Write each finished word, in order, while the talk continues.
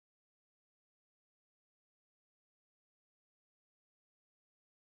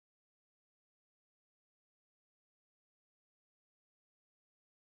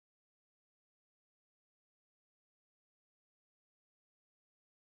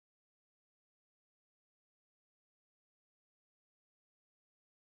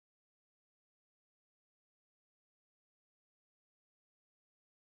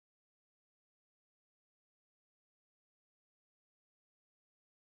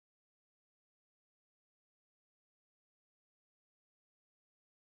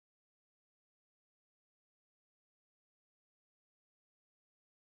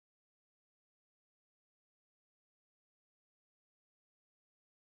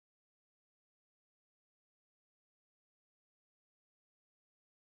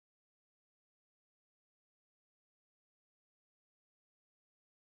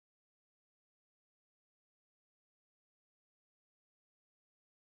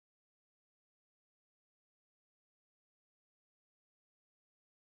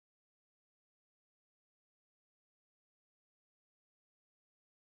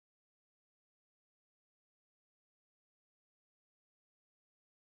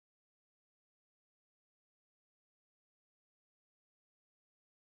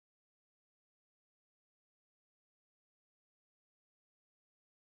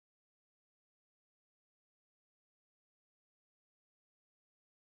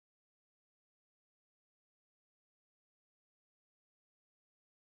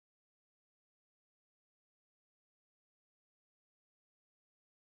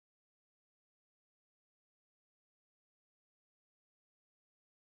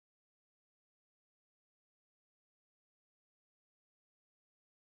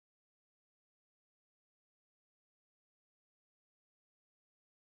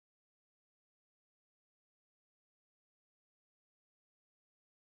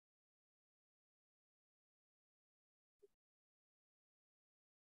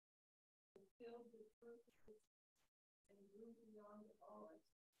and grew beyond all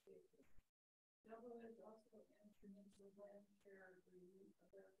expectations. Pueblo has also entered into land share agreement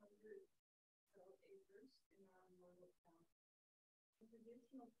of 100 acres in our Mortal County. In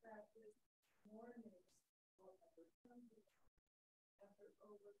traditional practice, more natives will ever come to after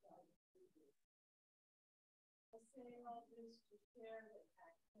over 500 years. I say all this to share that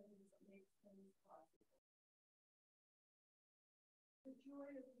actions make things possible. The joy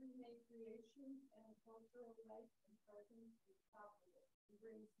of remake creation and cultural life and presence is palpable. It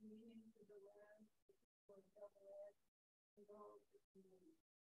brings meaning to the land, the people of double-edged, and all the community.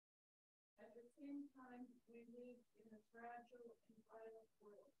 At the same time, we live in a fragile and violent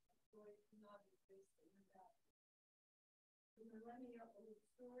world. Joy cannot exist in a vacuum. The millennia-old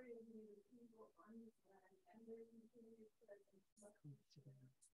story of Native people on this land and their continued presence must be shared.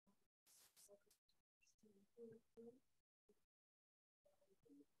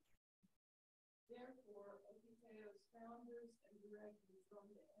 Therefore, Ohketeau's founders and directors,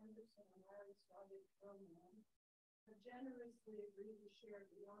 Rhonda Anderson and Larry Stargate Roman, have generously agreed to share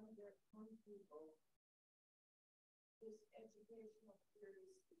beyond their own people this educational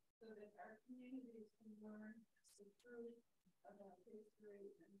series so that our communities can learn the truth about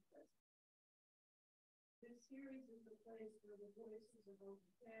history and present. This series is a place where the voices of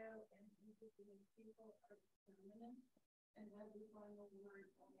Ohketeau and Indigenous people are prominent and have the final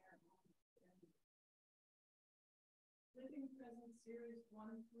word on their own. Living Present Series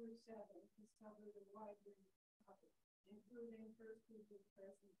 1 through 7 has covered a wide range of topics, including First People's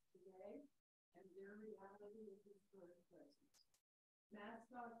presence today and their reality of historic presence.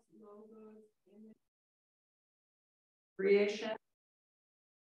 Mascots, logos, image, creation,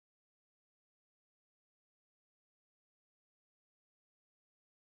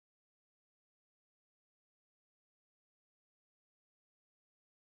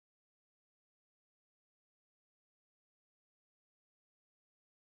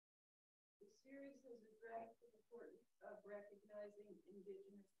 series has addressed the importance of recognizing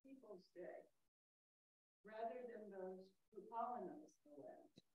Indigenous Peoples Day, rather than those who colonize the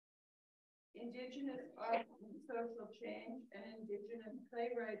land. Indigenous art and social change and Indigenous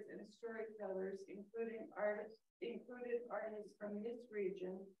playwrights and storytellers, included artists from this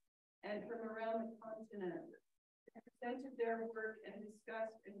region and from around the continent, presented their work and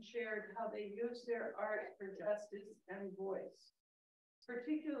discussed and shared how they use their art for justice and voice,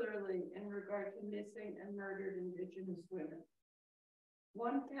 particularly in regard to missing and murdered Indigenous women.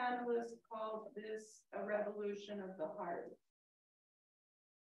 One panelist called this a revolution of the heart.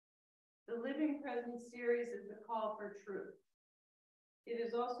 The Living Present series is a call for truth. It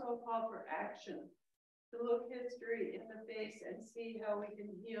is also a call for action, to look history in the face and see how we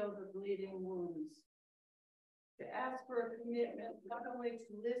can heal the bleeding wounds. To ask for a commitment not only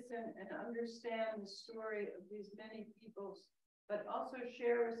to listen and understand the story of these many peoples, but also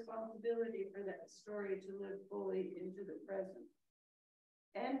share responsibility for that story to live fully into the present.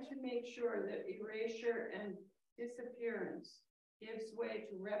 And to make sure that erasure and disappearance gives way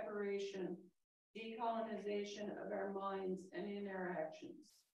to reparation, decolonization of our minds and interactions,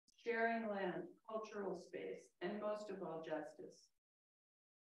 sharing land, cultural space, and most of all, justice.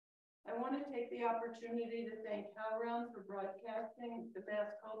 I want to take the opportunity to thank HowlRound for broadcasting, the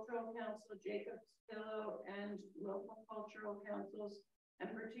Mass Cultural Council, Jacob's Pillow, and local cultural councils, and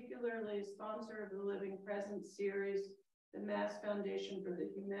particularly sponsor of the Living Present series, the Mass Foundation for the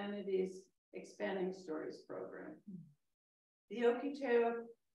Humanities Expanding Stories program. The Ohketeau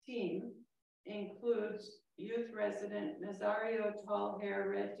team includes youth resident Nazario Tall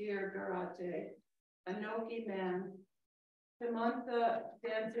Hair Red Deer Garate, Anoki Man, Samantha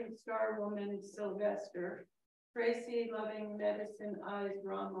Dancing Star Woman Sylvester, Tracy Loving Medicine Eyes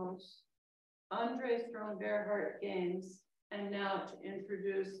Ramos, Andre Strong Bearheart Gaines, and now to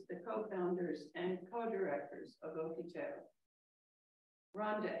introduce the co-founders and co-directors of Ohketeau.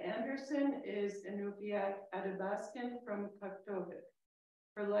 Rhonda Anderson is Inupiaq Athabascan from Kaktovik.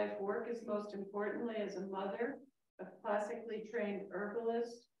 Her life work is most importantly as a mother, a classically trained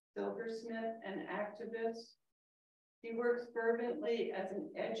herbalist, silversmith, and activist. She works fervently as an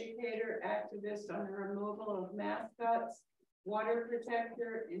educator, activist on the removal of mascots, water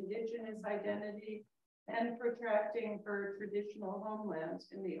protector, Indigenous identity, and protracting her traditional homelands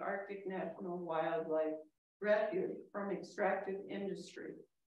in the Arctic National Wildlife Refuge from extractive industry.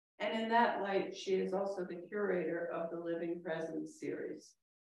 And in that light, she is also the curator of the Living Present series.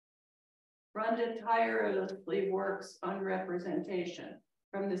 Rhonda tirelessly works on representation,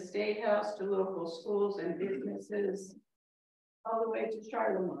 from the State House to local schools and businesses, all the way to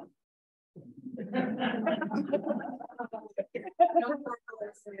Charlemont.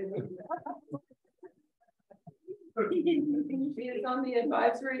 She is on the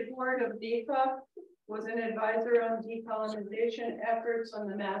advisory board of DECA, was an advisor on decolonization efforts on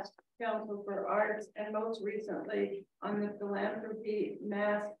the Mass Council for Arts, and most recently on the Philanthropy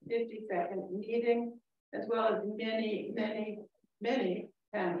Mass 52nd meeting, as well as many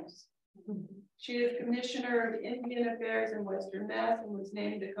panels. She is Commissioner of Indian Affairs in Western Mass and was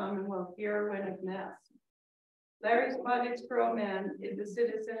named a Commonwealth Heroine of Mass. Larry Spotted Crowman is a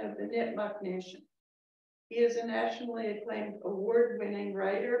citizen of the Nipmuc Nation. He is a nationally acclaimed award-winning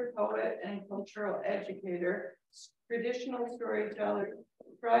writer, poet, and cultural educator, traditional storyteller,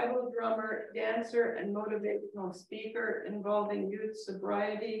 tribal drummer, dancer, and motivational speaker involving youth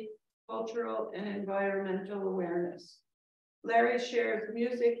sobriety, cultural, and environmental awareness. Larry shares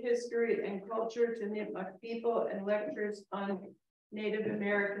music, history, and culture to Nipmuc people and lectures on Native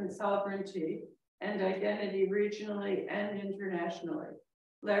American sovereignty and identity regionally and internationally.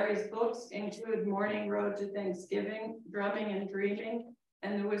 Larry's books include Morning Road to Thanksgiving, Drumming and Dreaming,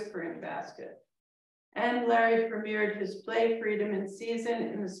 and The Whispering Basket. And Larry premiered his play Freedom in Season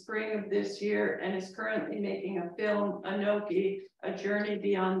in the spring of this year and is currently making a film, Anoki, A Journey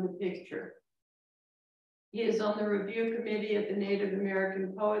Beyond the Picture. He is on the review committee at the Native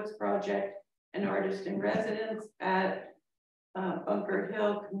American Poets Project, an artist in residence at Bunker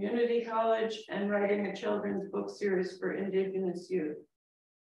Hill Community College, and writing a children's book series for Indigenous youth.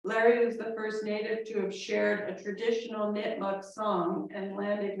 Larry was the first Native to have shared a traditional Nipmuc song and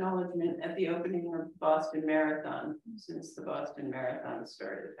land acknowledgement at the opening of the Boston Marathon, since the Boston Marathon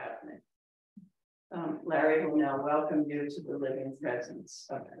started happening. Larry will now welcome you to the living presence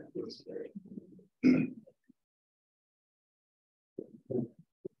of his spirit.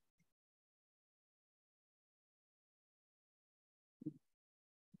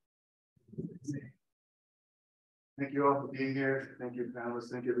 Thank you all for being here. Thank you,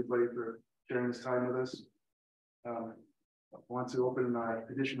 panelists. Thank you, everybody, for sharing this time with us. I want to open my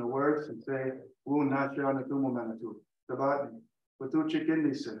additional words and say, "Wu na sha na tumo manatu, tabati, watu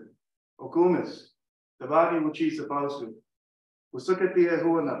chikindisa, okumis, tabati wuchi sapausu, usukati e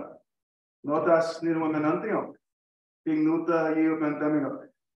huana, notas nirwa menantio, king nuta yio pentamino,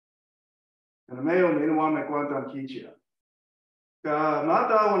 and the mayo nirwa me quantam kichia. Ka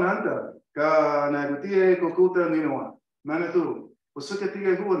mata wananta, ka nagutie kokuta ninoa, manatu,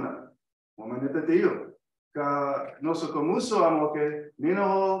 usukatige huana, womanita teo, ka noso comuso amoke,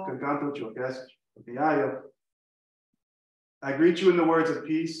 nino, cancanto chokes, diayo. I greet you in the words of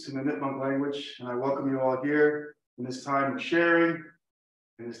peace in the Nipmuc language, and I welcome you all here in this time of sharing,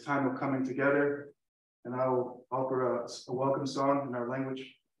 in this time of coming together, and I will offer a welcome song in our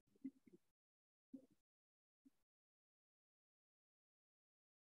language.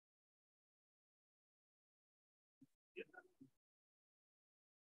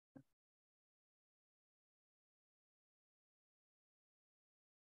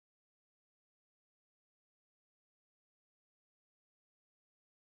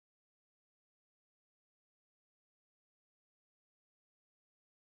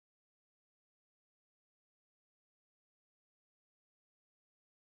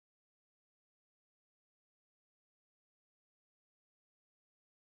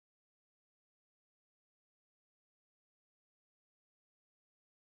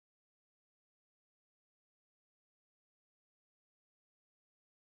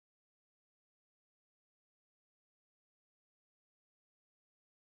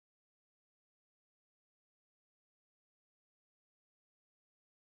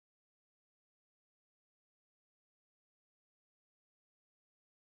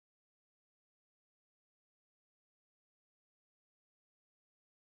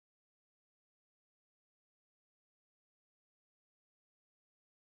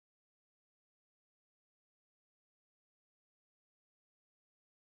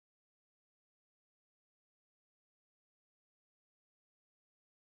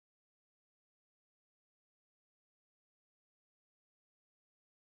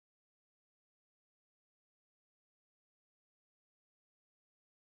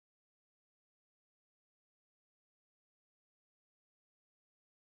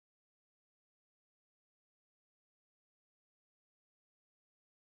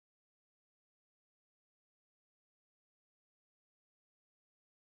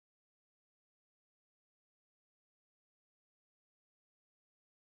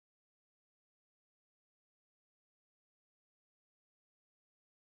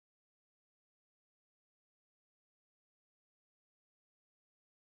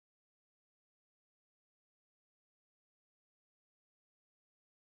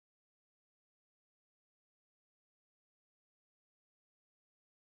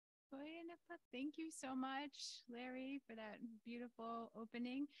 Thank you so much, Larry, for that beautiful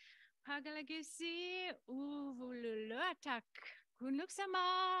opening. Pagalagisi uvululatak.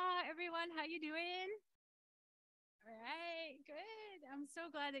 Kunluksama, everyone, how you doing? All right, good. I'm so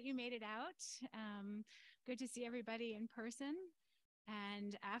glad that you made it out. Good to see everybody in person.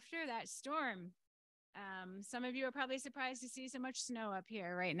 And after that storm, some of you are probably surprised to see so much snow up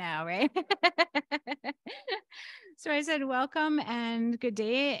here right now, right? So I said welcome and good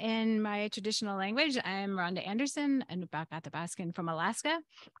day in my traditional language. I'm Rhonda Anderson and Baskin from Alaska.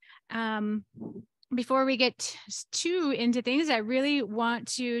 Before we get too into things, I really want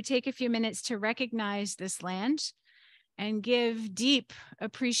to take a few minutes to recognize this land and give deep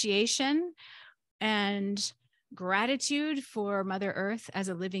appreciation and gratitude for Mother Earth as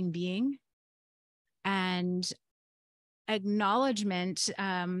a living being, and acknowledgement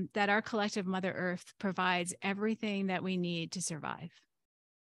that our collective Mother Earth provides everything that we need to survive.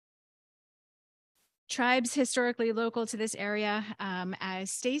 Tribes historically local to this area,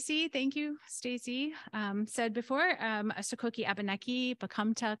 as Stacy, thank you, Stacy, said before, Sekoke, Abenaki,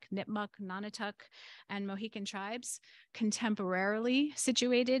 Pakumtuk, Nipmuc, Nonotuck, and Mohican tribes. Contemporarily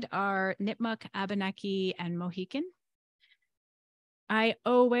situated are Nipmuc, Abenaki, and Mohican. I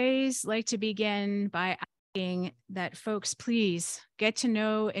always like to begin by asking that folks please get to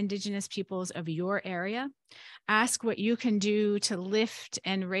know Indigenous peoples of your area. Ask what you can do to lift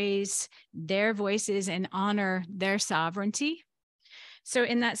and raise their voices and honor their sovereignty. So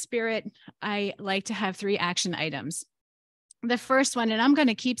in that spirit, I like to have 3 action items. The first one, and I'm going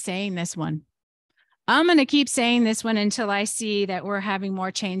to keep saying this one. I'm going to keep saying this one until I see that we're having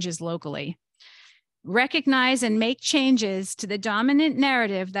more changes locally. Recognize and make changes to the dominant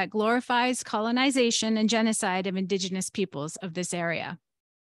narrative that glorifies colonization and genocide of Indigenous peoples of this area.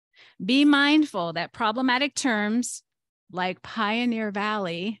 Be mindful that problematic terms like Pioneer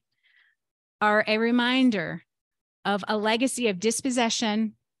Valley are a reminder of a legacy of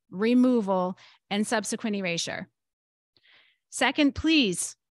dispossession, removal, and subsequent erasure. Second,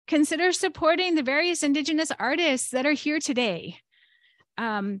 please consider supporting the various Indigenous artists that are here today.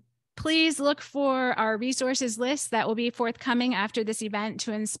 Please look for our resources list that will be forthcoming after this event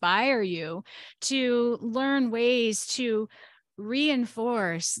to inspire you to learn ways to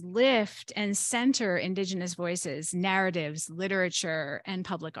reinforce, lift, and center Indigenous voices, narratives, literature, and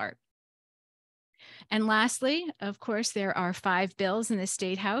public art. And lastly, of course, there are 5 bills in the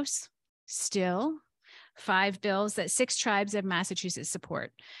State House, still 5 bills that 6 tribes of Massachusetts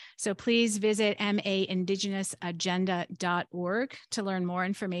support. So please visit maindigenousagenda.org to learn more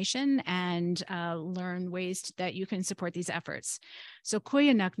information and learn ways that you can support these efforts. So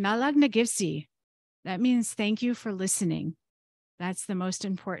kuyanak nalag nagivsi. That means thank you for listening. That's the most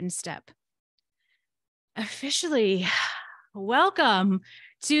important step. Officially, welcome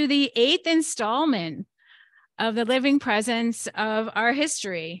to the 8th installment of the Living Presence of our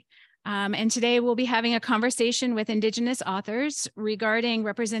history. And today we'll be having a conversation with Indigenous authors regarding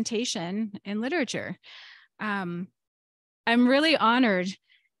representation in literature. I'm really honored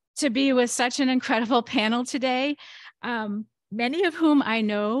to be with such an incredible panel today, many of whom I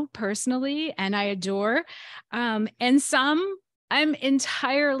know personally and I adore, and some I'm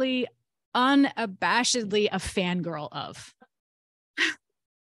entirely unabashedly a fangirl of.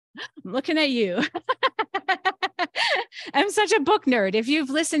 I'm looking at you. I'm such a book nerd. If you've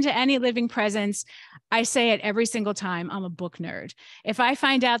listened to any Living Presence, I say it every single time, I'm a book nerd. If I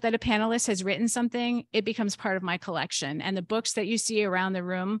find out that a panelist has written something, it becomes part of my collection. And the books that you see around the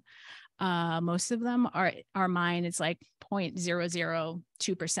room, most of them are mine. It's like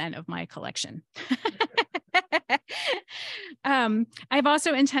 0.002% of my collection. I've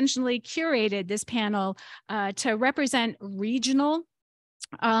also intentionally curated this panel to represent regional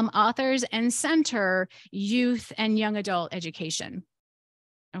authors and center youth and young adult education.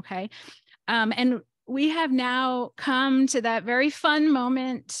 Okay. And we have now come to that very fun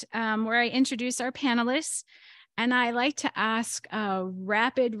moment where I introduce our panelists. And I like to ask a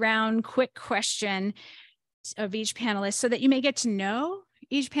rapid round, quick question of each panelist so that you may get to know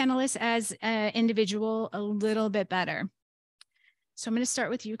each panelist as an individual a little bit better. So I'm going to start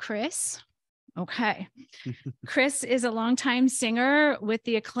with you, Chris. Okay. Chris is a longtime singer with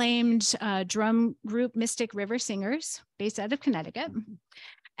the acclaimed drum group Mystic River Singers, based out of Connecticut.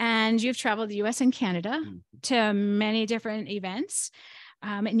 And you've traveled the US and Canada to many different events.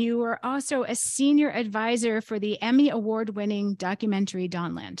 And you were also a senior advisor for the Emmy Award-winning documentary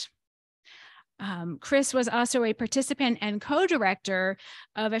Dawnland. Chris was also a participant and co-director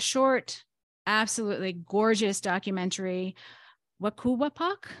of a short, absolutely gorgeous documentary,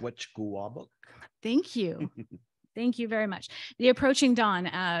 Wakuwapak? Wachkuwabuk. Thank you. Thank you very much. The Approaching Dawn,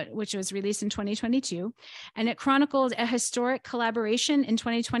 which was released in 2022, and it chronicled a historic collaboration in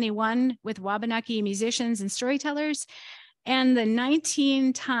 2021 with Wabanaki musicians and storytellers, and the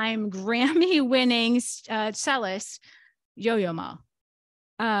 19-time Grammy-winning cellist Yo-Yo Ma.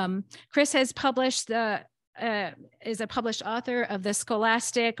 Chris has published is a published author of the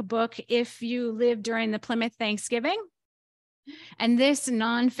scholastic book If You Lived During the Plymouth Thanksgiving. And this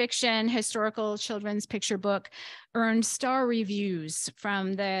nonfiction historical children's picture book earned star reviews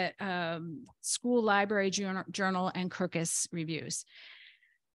from the School Library Journal and Kirkus Reviews.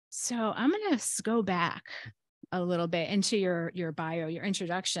 So I'm going to go back a little bit into your bio, your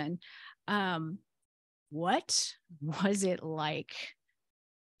introduction. What was it like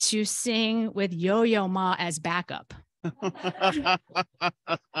to sing with Yo-Yo Ma as backup?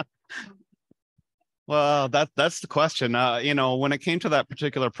 Well, that's the question. You know, when it came to that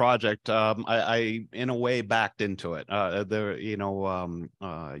particular project, I in a way backed into it.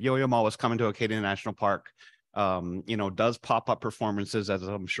 Yo-Yo Ma was coming to Acadia National Park. You know, does pop-up performances, as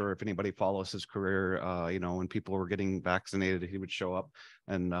I'm sure if anybody follows his career, you know, when people were getting vaccinated, he would show up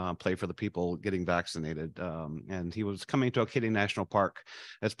and play for the people getting vaccinated. And he was coming to Acadia National Park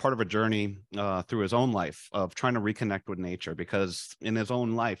as part of a journey through his own life of trying to reconnect with nature, because in his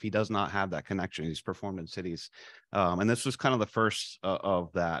own life, he does not have that connection. He's performed in cities. And this was kind of the first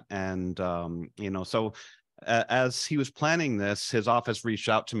of that. And, you know, so as he was planning this, his office reached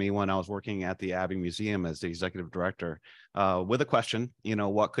out to me when I was working at the Abbey Museum as the executive director with a question, you know,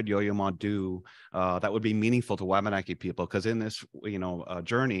 what could Yo-Yo Ma do that would be meaningful to Wabanaki people? Because in this, you know,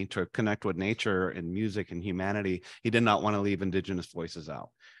 journey to connect with nature and music and humanity, he did not want to leave Indigenous voices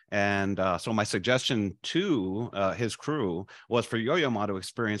out. And so my suggestion to his crew was for Yo-Yo Ma to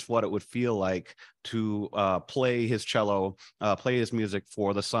experience what it would feel like to play his cello, play his music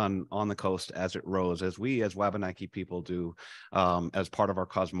for the sun on the coast as it rose, as we as Wabanaki people do, as part of our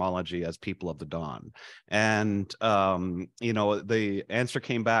cosmology as people of the dawn. And, you know, the answer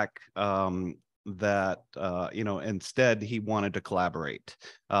came back that you know, instead he wanted to collaborate,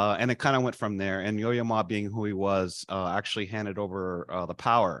 and it kind of went from there. And Yo-Yo Ma, being who he was, actually handed over the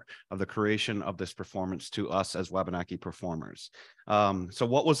power of the creation of this performance to us as Wabanaki performers. So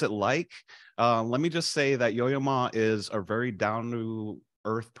what was it like? Let me just say that Yo-Yo Ma is a very down to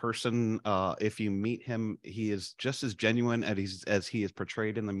earth person. If you meet him, he is just as genuine as he is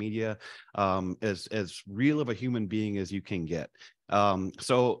portrayed in the media, as real of a human being as you can get.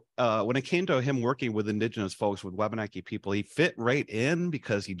 So when it came to him working with Indigenous folks, with Wabanaki people, he fit right in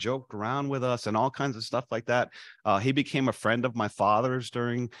because he joked around with us and all kinds of stuff like that. He became a friend of my father's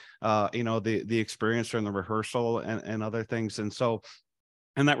during, you know, the experience during the rehearsal and other things. And so,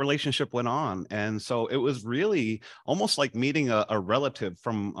 and that relationship went on. And so it was really almost like meeting a relative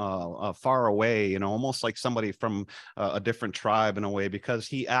from far away, you know, almost like somebody from a different tribe in a way, because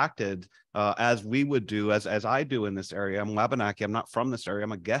he acted as we would do, as I do in this area. I'm Wabanaki. I'm not from this area.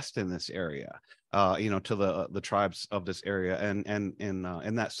 I'm a guest in this area, you know, to the tribes of this area. And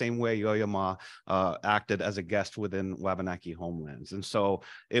in that same way, Yo-Yo Ma acted as a guest within Wabanaki homelands. And so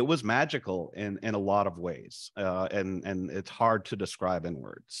it was magical in a lot of ways. And it's hard to describe in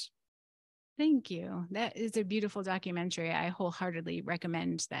words. Thank you. That is a beautiful documentary. I wholeheartedly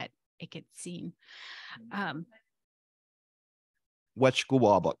recommend that it gets seen.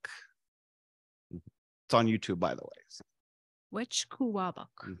 Wetchkuwabuk. It's on YouTube, by the way. Wetchkuwabuk.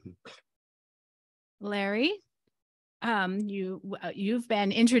 Larry, you've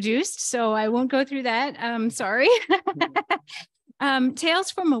been introduced, so I won't go through that. Sorry.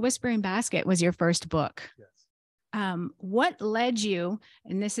 Tales from a Whispering Basket was your first book. Yes. What led you,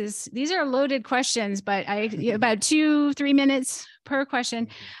 and these are loaded questions, but about 2-3 minutes per question.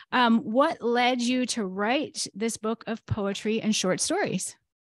 What led you to write this book of poetry and short stories?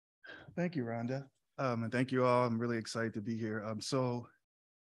 Thank you, Rhonda. And thank you all. I'm really excited to be here. So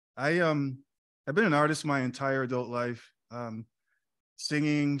I've been an artist my entire adult life,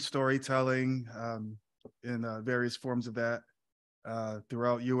 singing, storytelling, in various forms of that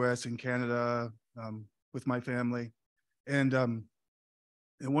throughout US and Canada with my family. And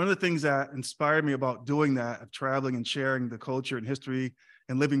one of the things that inspired me about doing that, of traveling and sharing the culture and history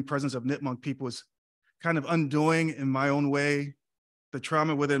and living presence of Nipmuc people, was kind of undoing in my own way the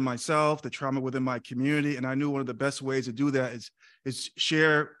trauma within myself, the trauma within my community. And I knew one of the best ways to do that is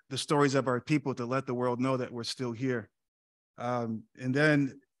share the stories of our people, to let the world know that we're still here. And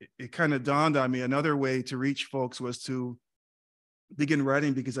then it kind of dawned on me, another way to reach folks was to begin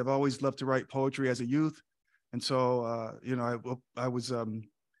writing, because I've always loved to write poetry as a youth. And so, you know, I was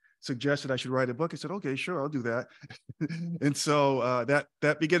suggested I should write a book. I said, okay, sure, I'll do that. And so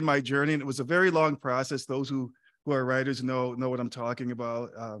that began my journey. And it was a very long process. Those who who are writers know what I'm talking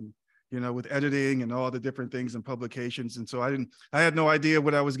about. You know, with editing and all the different things and publications. And so I had no idea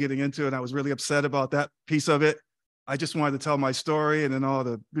what I was getting into, and I was really upset about that piece of it. I just wanted to tell my story, and then all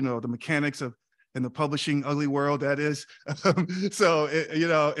the, you know, the mechanics of in the publishing ugly world that is. So, you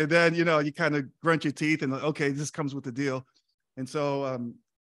know, and then, you know, you kind of grunt your teeth and okay, this comes with the deal. And so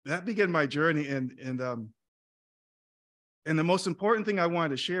that began my journey. And the most important thing I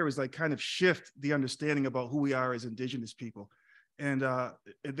wanted to share is like kind of shift the understanding about who we are as Indigenous people. And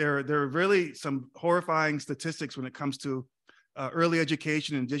there are really some horrifying statistics when it comes to early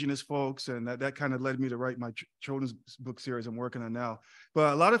education, Indigenous folks, and that kind of led me to write my children's book series I'm working on now.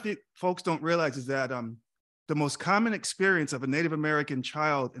 But a lot of folks don't realize is that the most common experience of a Native American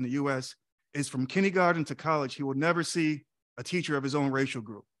child in the US is from kindergarten to college, he will never see a teacher of his own racial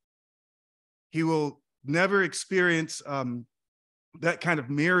group. He will never experience that kind of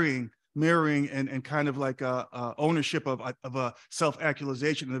mirroring and kind of like ownership of a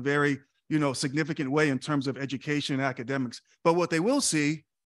self-actualization in a very, you know, significant way in terms of education and academics. But what they will see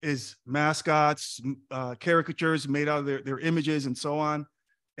is mascots, caricatures made out of their images and so on.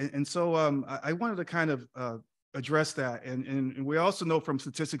 And so I wanted to kind of address that. And we also know from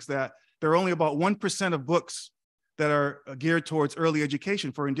statistics that there are only about 1% of books that are geared towards early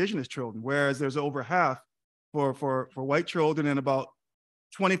education for Indigenous children, whereas there's over half for white children and about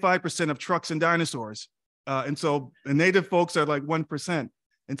 25% of trucks and dinosaurs. And so the Native folks are like 1%.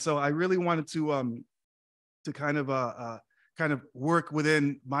 And so I really wanted to kind of work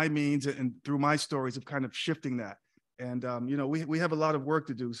within my means and through my stories of kind of shifting that. And, you know, we have a lot of work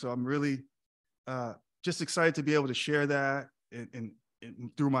to do. So I'm really just excited to be able to share that and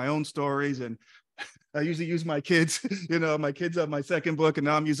through my own stories. And I usually use my kids, you know, my kids have my second book, and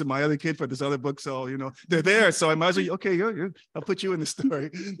now I'm using my other kid for this other book. So, you know, they're there. So I might as well, okay, I'll put you in the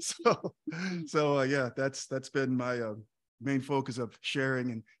story. So yeah, that's been my main focus of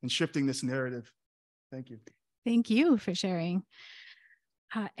sharing and shifting this narrative. Thank you. Thank you for sharing.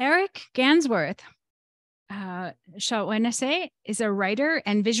 Eric Gansworth. Shawanase is a writer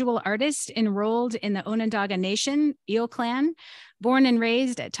and visual artist enrolled in the Onondaga Nation, Eel Clan, born and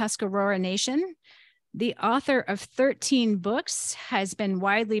raised at Tuscarora Nation. The author of 13 books, has been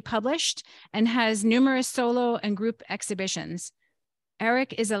widely published, and has numerous solo and group exhibitions.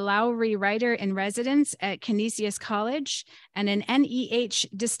 Eric is a Lowry Writer in Residence at Canisius College and an NEH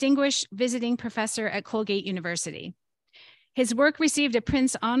Distinguished Visiting Professor at Colgate University. His work received a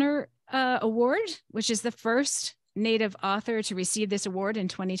Prince Honor Award, which is the first Native author to receive this award in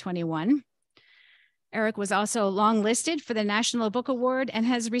 2021. Eric was also longlisted for the National Book Award and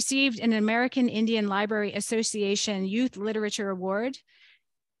has received an American Indian Library Association Youth Literature Award,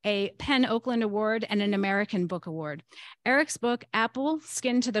 a Penn Oakland Award, and an American Book Award. Eric's book, Apple,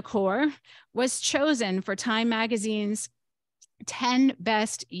 Skin to the Core, was chosen for Time Magazine's 10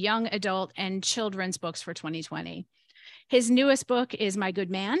 Best Young Adult and Children's Books for 2020. His newest book is My Good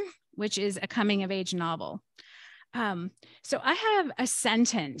Man, which is a coming-of-age novel. So I have a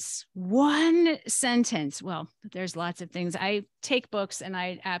sentence, one sentence. Well, there's lots of things. I take books and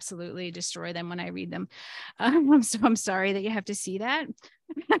I absolutely destroy them when I read them. So I'm sorry that you have to see that.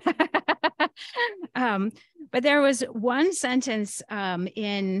 But there was one sentence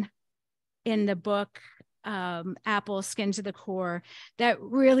in the book, Apple, Skin to the Core, that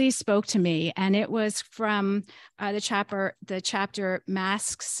really spoke to me. And it was from the chapter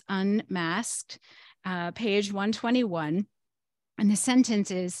Masks Unmasked, page 121. And the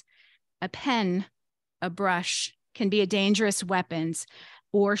sentence is, a pen, a brush can be a dangerous weapons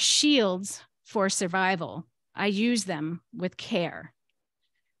or shields for survival. I use them with care.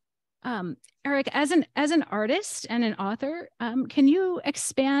 Eric, as an artist and an author, can you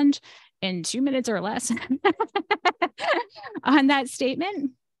expand in 2 minutes or less on that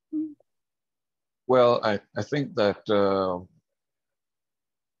statement? Well, I think that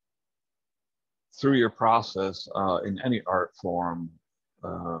through your process in any art form,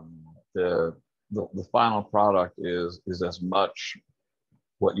 the final product is as much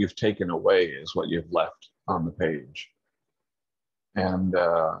what you've taken away as what you've left on the page. And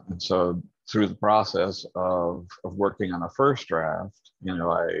so through the process of working on a first draft, you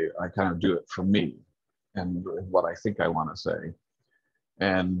know, I kind of do it for me and what I think I want to say.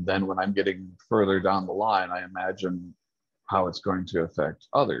 And then when I'm getting further down the line, I imagine how it's going to affect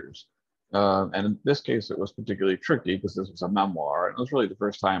others. And in this case, it was particularly tricky because this was a memoir. And it was really the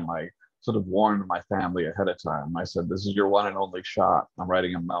first time I sort of warned my family ahead of time. I said, this is your one and only shot. I'm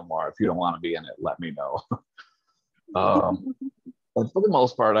writing a memoir. If you don't want to be in it, let me know. But for the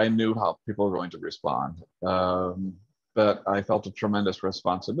most part, I knew how people were going to respond. But I felt a tremendous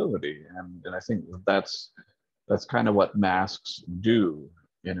responsibility. And I think that's that's kind of what masks do,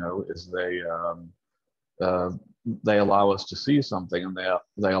 you know, is they allow us to see something, and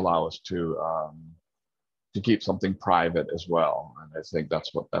they allow us to keep something private as well. And I think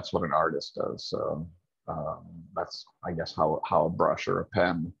that's what an artist does. So that's, I guess, how a brush or a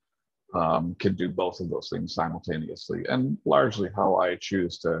pen can do both of those things simultaneously, and largely how I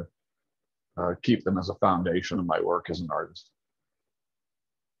choose to keep them as a foundation of my work as an artist.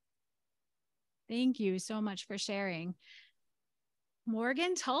 Thank you so much for sharing.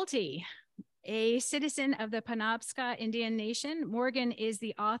 Morgan Talty, a citizen of the Penobscot Indian Nation. Morgan is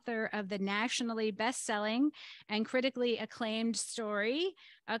the author of the nationally best-selling and critically acclaimed story,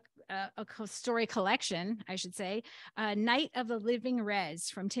 a story collection, I should say, Night of the Living Rez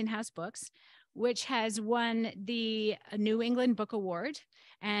from Tin House Books, which has won the New England Book Award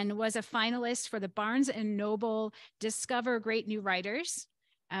and was a finalist for the Barnes & Noble Discover Great New Writers,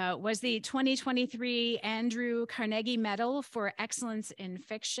 was the 2023 Andrew Carnegie Medal for Excellence in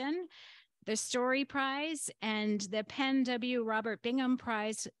Fiction, the Story Prize, and the Penn W. Robert Bingham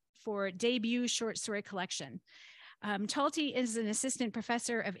Prize for Debut Short Story Collection. Talty is an assistant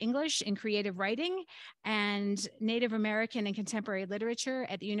professor of English and creative writing and Native American and contemporary literature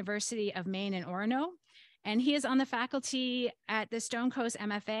at the University of Maine in Orono. And he is on the faculty at the Stone Coast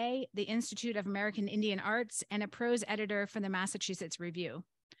MFA, the Institute of American Indian Arts, and a prose editor for the Massachusetts Review.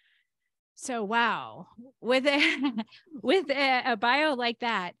 So, wow, with a bio like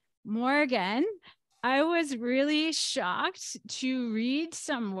that, Morgan, I was really shocked to read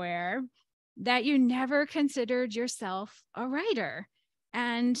somewhere that you never considered yourself a writer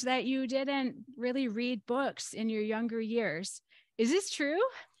and that you didn't really read books in your younger years. Is this true?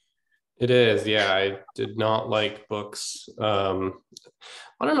 It is, yeah. I did not like books. I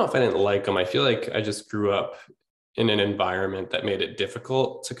don't know if I didn't like them. I feel like I just grew up in an environment that made it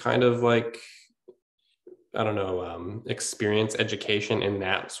difficult to kind of like, I don't know, experience education in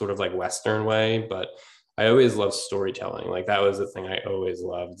that sort of like Western way. But I always loved storytelling. Like that was the thing I always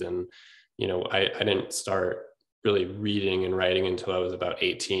loved. And, you know, I didn't start really reading and writing until I was about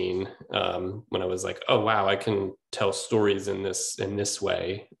 18, when I was like, oh, wow, I can tell stories in this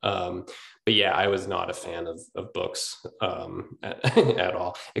way. But yeah, I was not a fan of books at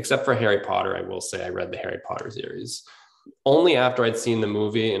all, except for Harry Potter. I will say I read the Harry Potter series only after I'd seen the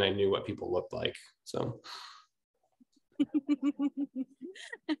movie and I knew what people looked like. So.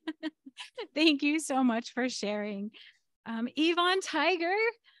 Thank you so much for sharing. Yvonne Tiger,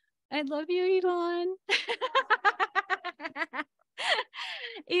 I love you, Yvonne.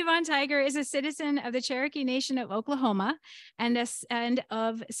 Yvonne Tiger is a citizen of the Cherokee Nation of Oklahoma and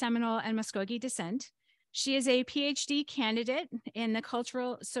of Seminole and Muskogee descent. She is a PhD candidate in the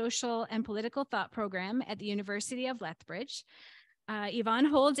Cultural, Social, and Political Thought program at the University of Lethbridge. Yvonne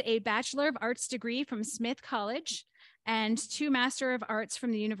holds a Bachelor of Arts degree from Smith College and 2 Master of Arts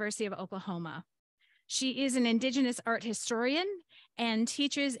from the University of Oklahoma. She is an Indigenous art historian and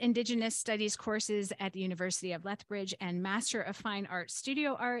teaches Indigenous studies courses at the University of Lethbridge and Master of Fine Arts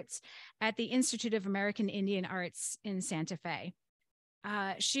Studio Arts at the Institute of American Indian Arts in Santa Fe.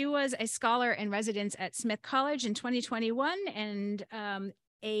 She was a scholar in residence at Smith College in 2021 and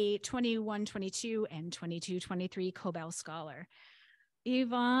a 21-22 and 22-23 Cobell Scholar.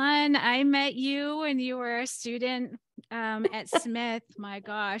 Yvonne, I met you when you were a student at Smith. My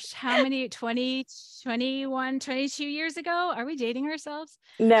gosh, how many, 20, 21, 22 years ago? Are we dating ourselves?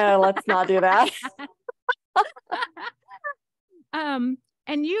 No, let's not do that. And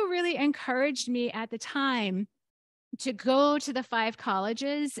you really encouraged me at the time to go to the 5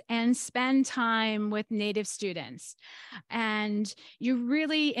 colleges and spend time with Native students. And you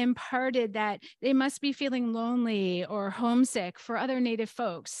really imparted that they must be feeling lonely or homesick for other Native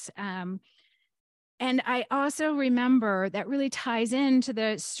folks. And I also remember that really ties into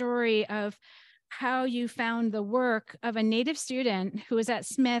the story of how you found the work of a Native student who was at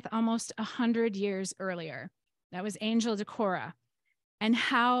Smith almost 100 years earlier. That was Angel Decora, and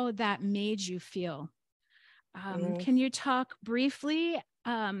how that made you feel. Can you talk briefly?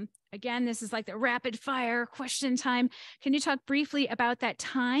 Again, this is like the rapid fire question time. Can you talk briefly about that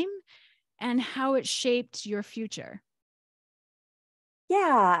time and how it shaped your future?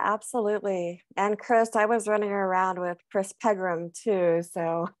 Yeah, absolutely. And Chris, I was running around with Chris Pegram too,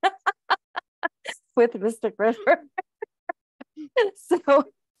 so with Mystic River. So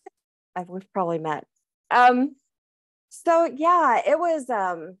we've probably met. So yeah,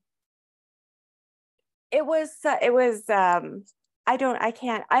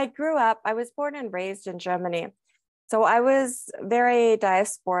 I grew up, I was born and raised in Germany. So I was very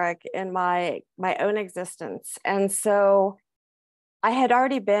diasporic in my own existence. And so I had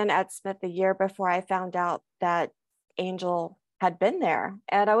already been at Smith a year before I found out that Angel had been there.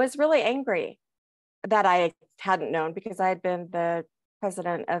 And I was really angry that I hadn't known, because I had been the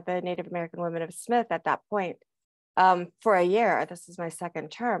president of the Native American Women of Smith at that point for a year. This is my second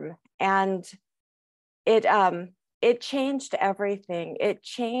term. And it changed everything. It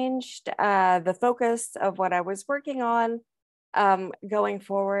changed the focus of what I was working on going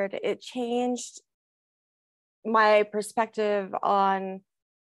forward. It changed my perspective on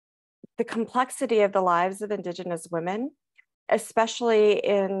the complexity of the lives of Indigenous women, especially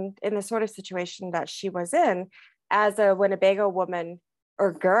in the sort of situation that she was in as a Winnebago woman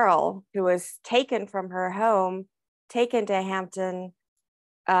or girl who was taken from her home, taken to Hampton,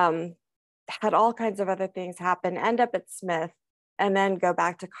 had all kinds of other things happen, end up at Smith, and then go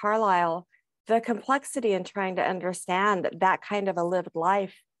back to Carlisle. The complexity in trying to understand that kind of a lived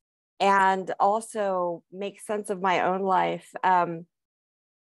life and also make sense of my own life.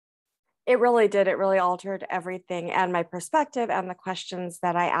 It really altered everything, and my perspective and the questions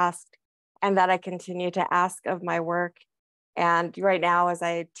that I asked and that I continue to ask of my work. And right now, as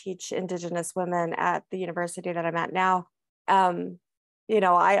I teach Indigenous women at the university that I'm at now,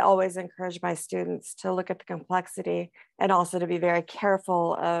 I always encourage my students to look at the complexity and also to be very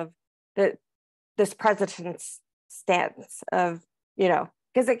careful of this president's stance of,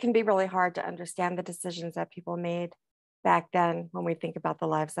 because it can be really hard to understand the decisions that people made back then when we think about the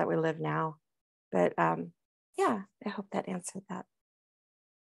lives that we live now. But yeah, I hope that answered that.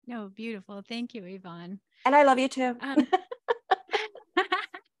 No, beautiful. Thank you, Yvonne. And I love you too.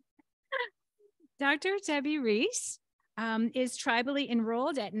 Dr. Debbie Reese is tribally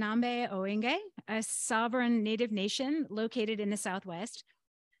enrolled at Nambe Oenge, a sovereign Native nation located in the Southwest.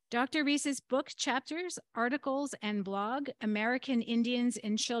 Dr. Reese's book chapters, articles, and blog, American Indians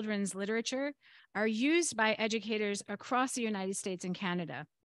in Children's Literature, are used by educators across the United States and Canada.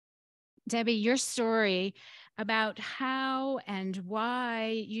 Debbie, your story about how and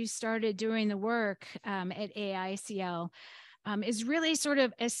why you started doing the work at AICL is really sort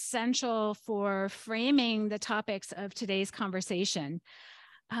of essential for framing the topics of today's conversation.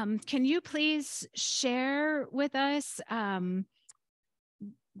 Can you please share with us,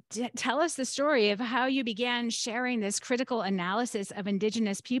 tell us the story of how you began sharing this critical analysis of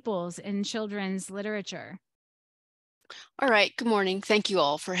Indigenous peoples in children's literature? All right, good morning. Thank you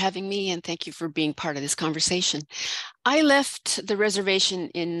all for having me, and thank you for being part of this conversation. I left the reservation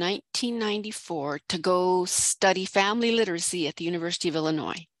in 1994 to go study family literacy at the University of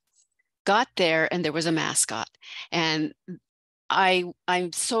Illinois. Got there and there was a mascot, and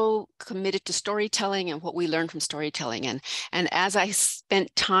I'm so committed to storytelling and what we learn from storytelling. And as I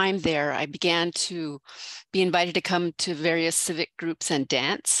spent time there, I began to be invited to come to various civic groups and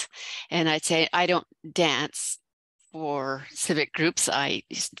dance. And I'd say, I don't dance for civic groups.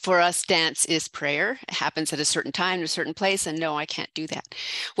 For us, dance is prayer. It happens at a certain time, in a certain place. And no, I can't do that.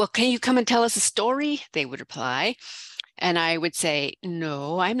 Well, can you come and tell us a story? They would reply. And I would say,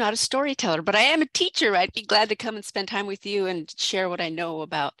 no, I'm not a storyteller, but I am a teacher. I'd be glad to come and spend time with you and share what I know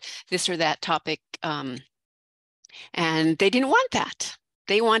about this or that topic. And they didn't want that.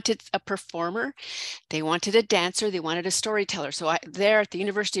 They wanted a performer. They wanted a dancer. They wanted a storyteller. So there at the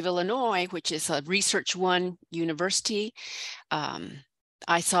University of Illinois, which is a Research One university,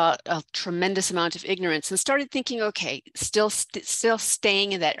 I saw a tremendous amount of ignorance and started thinking, okay, still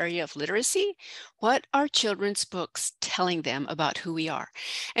staying in that area of literacy, what are children's books telling them about who we are?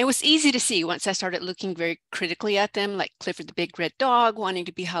 And it was easy to see once I started looking very critically at them, like Clifford the Big Red Dog wanting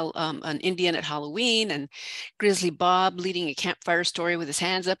to be an Indian at Halloween, and Grizzly Bob leading a campfire story with his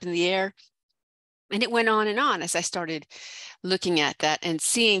hands up in the air. And it went on as I started looking at that and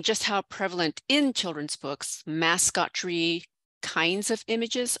seeing just how prevalent in children's books mascotry kinds of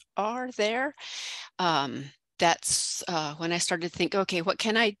images are there. That's when I started to think, okay, what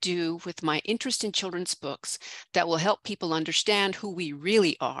can I do with my interest in children's books that will help people understand who we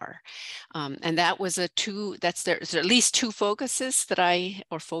really are? And that was there's at least two focuses foci.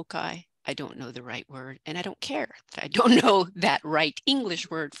 I don't know the right word, and I don't care. I don't know that right English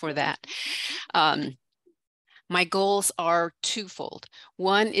word for that. My goals are twofold.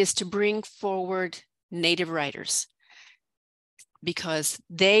 One is to bring forward Native writers, because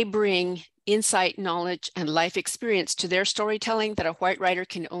they bring insight, knowledge, and life experience to their storytelling that a white writer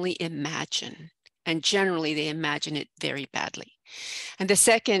can only imagine. And generally, they imagine it very badly. And the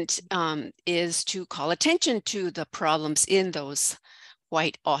second is to call attention to the problems in those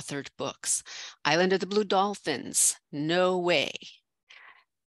white authored books. Island of the Blue Dolphins, no way.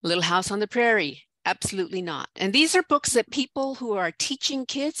 Little House on the Prairie, Absolutely not. And these are books that people who are teaching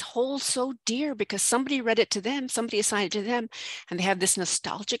kids hold so dear because somebody read it to them, somebody assigned it to them, and they have this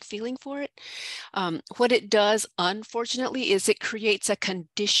nostalgic feeling for it. What it does, unfortunately, is it creates a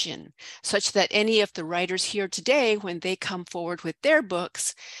condition such that any of the writers here today, when they come forward with their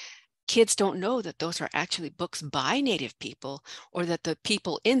books, kids don't know that those are actually books by Native people, or that the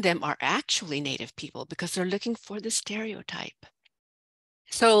people in them are actually Native people, because they're looking for the stereotype.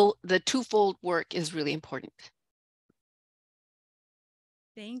 So the twofold work is really important.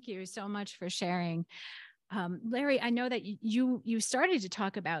 Thank you so much for sharing. Larry, I know that you started to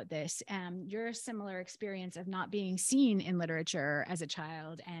talk about this, your similar experience of not being seen in literature as a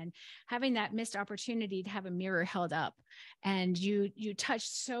child and having that missed opportunity to have a mirror held up. And you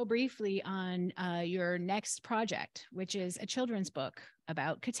touched so briefly on your next project, which is a children's book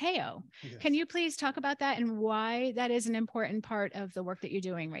about Ohketeau. Yes. Can you please talk about that and why that is an important part of the work that you're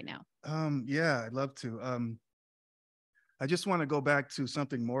doing right now? Yeah, I'd love to. I just want to go back to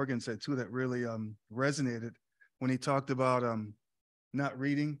something Morgan said too that really resonated when he talked about not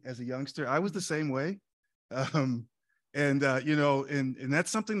reading as a youngster. I was the same way, and you know, and that's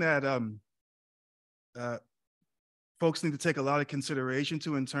something that folks need to take a lot of consideration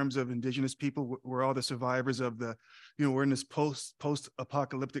to in terms of Indigenous people. We're all the survivors of the, you know, we're in this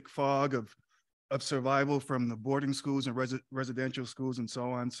post-apocalyptic fog of survival from the boarding schools and residential schools and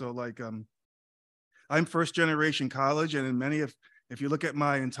so on. So like, I'm first generation college, and in many if you look at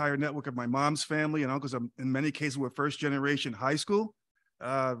my entire network of my mom's family and uncles, in many cases we're first generation high school.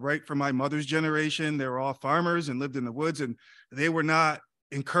 Right from my mother's generation, they were all farmers and lived in the woods, and they were not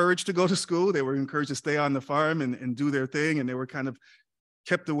encouraged to go to school. They were encouraged to stay on the farm and do their thing, and they were kind of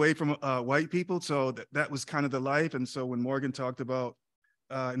kept away from white people. So that was kind of the life. And so when Morgan talked about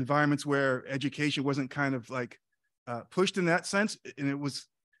environments where education wasn't kind of like pushed in that sense, and it was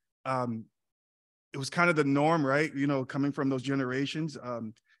kind of the norm, right? You know, coming from those generations.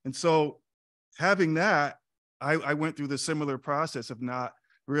 And so having that, I went through the similar process of not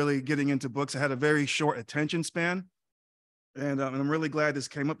really getting into books. I had a very short attention span. And I'm really glad this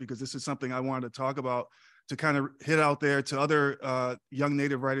came up because this is something I wanted to talk about, to kind of hit out there to other young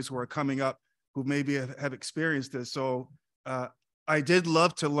Native writers who are coming up who maybe have experienced this. So I did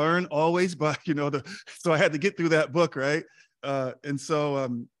love to learn always, but you know, so I had to get through that book, right? And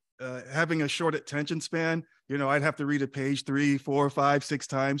so having a short attention span, you know, I'd have to read a page 3, 4, 5, 6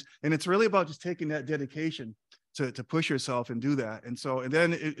 times. And it's really about just taking that dedication to push yourself and do that. And so, and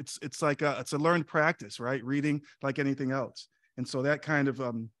then it's like it's a learned practice, right? Reading like anything else. And so that kind of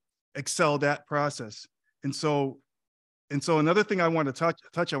excelled that process. And so another thing I want to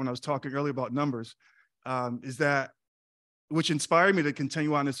touch on when I was talking earlier about numbers is that, which inspired me to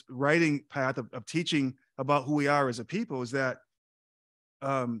continue on this writing path of teaching about who we are as a people, is that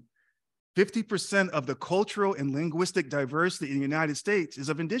 50% of the cultural and linguistic diversity in the United States is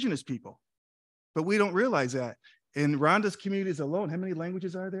of Indigenous people. But we don't realize that. In Rhonda's communities alone, how many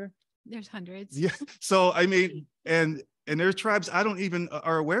languages are there? There's hundreds. Yeah. So, I mean, and there's tribes I don't even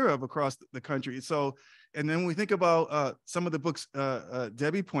are aware of across the country. So, and then when we think about some of the books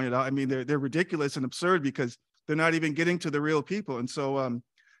Debbie pointed out, I mean, they're ridiculous and absurd because they're not even getting to the real people. And so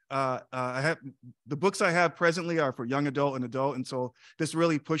I have the books I have presently are for young adult and adult. And so this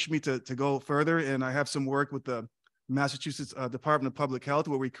really pushed me to go further. And I have some work with the Massachusetts Department of Public Health,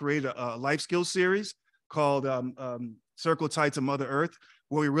 where we created a life skills series called Circle Tied to Mother Earth,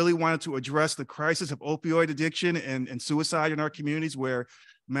 where we really wanted to address the crisis of opioid addiction and suicide in our communities, where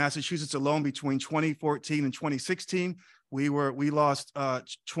Massachusetts alone between 2014 and 2016, we lost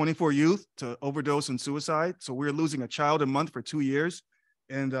 24 youth to overdose and suicide. So we're losing a child a month for 2 years.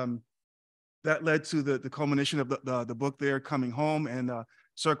 And that led to the culmination of the book there, Coming Home, and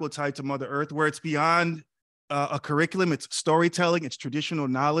Circle Tied to Mother Earth, where it's beyond a curriculum. It's storytelling, it's traditional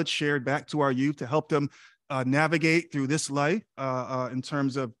knowledge shared back to our youth to help them navigate through this life in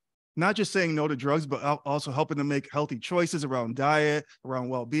terms of not just saying no to drugs, but also helping them make healthy choices around diet, around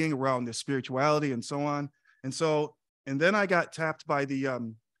well-being, around their spirituality, and so on. And then I got tapped by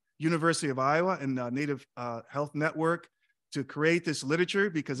the University of Iowa and Native Health Network to create this literature,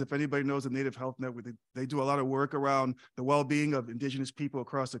 because if anybody knows the Native Health Network, they do a lot of work around the well-being of Indigenous people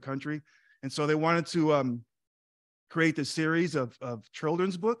across the country. And so they wanted to create this series of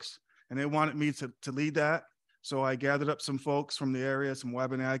children's books, and they wanted me to lead that. So I gathered up some folks from the area, some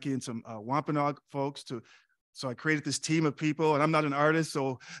Wabanaki and some Wampanoag folks so I created this team of people, and I'm not an artist.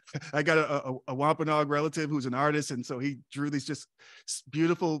 So I got a Wampanoag relative who's an artist. And so he drew these just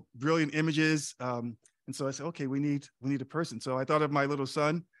beautiful, brilliant images. And so I said, okay, we need a person. So I thought of my little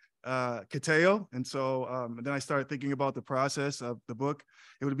son, Ohketeau. And so then I started thinking about the process of the book.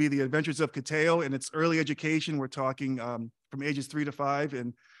 It would be the adventures of Ohketeau, and it's early education. We're talking from ages 3 to 5.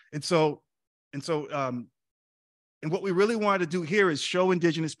 And what we really wanted to do here is show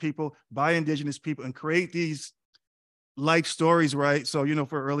Indigenous people by Indigenous people and create these life stories, right? So, you know,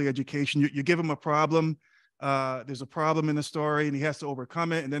 for early education, you give them a problem. There's a problem in the story and he has to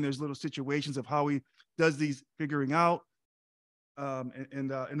overcome it. And then there's little situations of how he does these figuring out.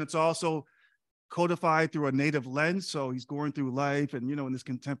 And it's also codified through a native lens. So he's going through life and, you know, in this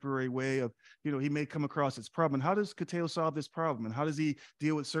contemporary way of, you know, he may come across this problem. And how does Ohketeau solve this problem? And how does he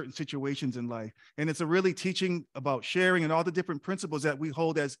deal with certain situations in life? And it's a really teaching about sharing and all the different principles that we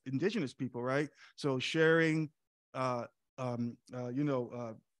hold as Indigenous people, right? So sharing,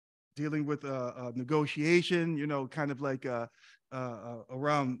 dealing with negotiation, you know, kind of like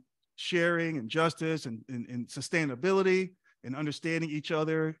around sharing and justice and sustainability and understanding each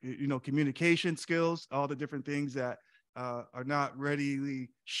other, you know, communication skills, all the different things that are not readily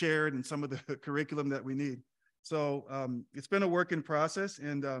shared in some of the curriculum that we need. So it's been a work in process,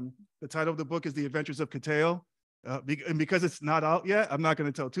 and the title of the book is The Adventures of Ohketeau. And because it's not out yet, I'm not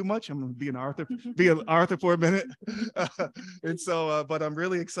going to tell too much. I'm going to be an Arthur for a minute. And so, but I'm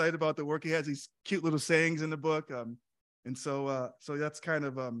really excited about the work. He has these cute little sayings in the book. And so that's kind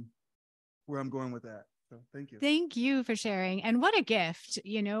of where I'm going with that. So thank you. Thank you for sharing. And what a gift,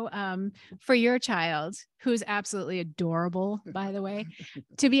 you know, for your child, who's absolutely adorable, by the way,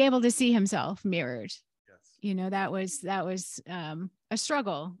 to be able to see himself mirrored. Yes. You know, that was a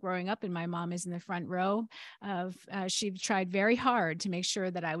struggle growing up, and my mom is in the front row of, she tried very hard to make sure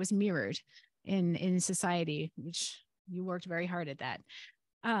that I was mirrored in society, which you worked very hard at that.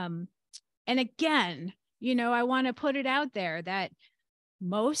 And again, you know, I want to put it out there that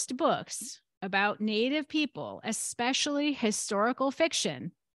most books about Native people, especially historical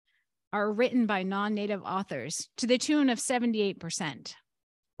fiction, are written by non-Native authors to the tune of 78%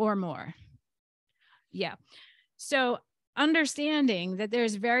 or more. Yeah. So understanding that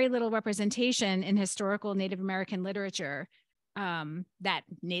there's very little representation in historical Native American literature that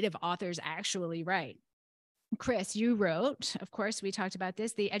Native authors actually write. Chris, you wrote, of course, we talked about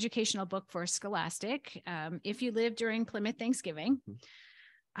this, the educational book for Scholastic, If You Lived During Plymouth Thanksgiving.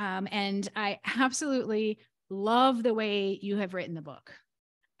 And I absolutely love the way you have written the book.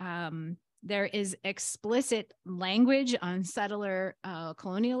 There is explicit language on settler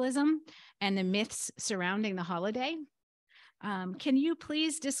colonialism and the myths surrounding the holiday. Can you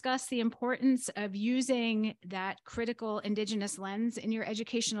please discuss the importance of using that critical Indigenous lens in your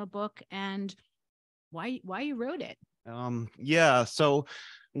educational book and why you wrote it? Yeah, so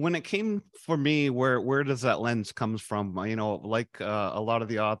when it came for me, where does that lens comes from? You know, like a lot of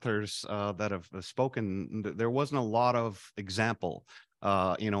the authors that have spoken, there wasn't a lot of example,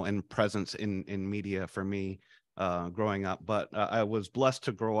 you know, and presence in media for me growing up. But I was blessed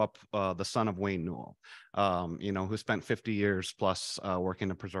to grow up the son of Wayne Newell, you know, who spent 50 years plus working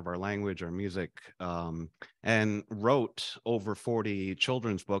to preserve our language, our music, and wrote over 40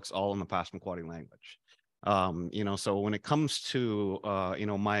 children's books, all in the Passamaquoddy language. You know, so when it comes to, you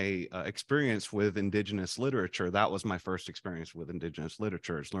know, my experience with Indigenous literature, that was my first experience with Indigenous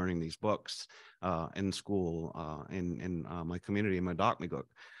literature, is learning these books in school, in my community, in my Dockmiguk.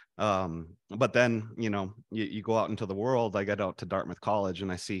 But then, you know, you go out into the world. I get out to Dartmouth College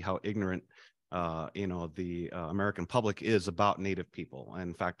and I see how ignorant you know, the American public is about Native people. And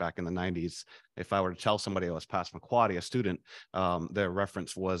in fact, back in the 90s, if I were to tell somebody I was Passamaquoddy, a student, their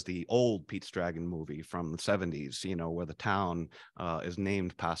reference was the old Pete's Dragon movie from the 70s, you know, where the town is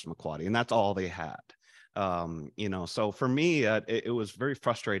named Passamaquoddy, and that's all they had. You know, so for me, it was very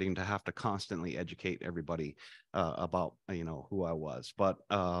frustrating to have to constantly educate everybody about, you know, who I was. But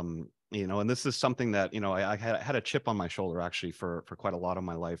you know, and this is something that, you know, I had a chip on my shoulder actually for quite a lot of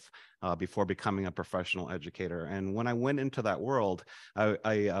my life before becoming a professional educator. And when I went into that world,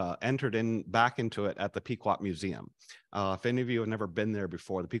 I entered back into it at the Pequot Museum. If any of you have never been there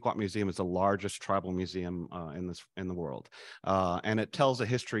before, the Pequot Museum is the largest tribal museum in the world. And it tells a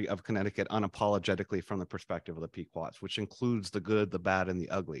history of Connecticut unapologetically from the perspective of the Pequots, which includes the good, the bad, and the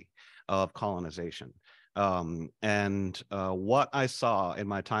ugly of colonization. And what I saw in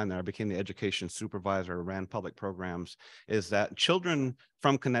my time there, I became the education supervisor, ran public programs, is that children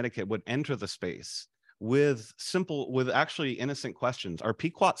from Connecticut would enter the space with actually innocent questions. Are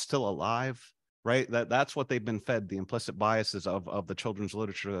Pequots still alive? Right? That's what they've been fed, the implicit biases of the children's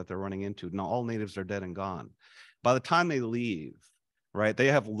literature that they're running into. Now, all natives are dead and gone. By the time they leave, right, they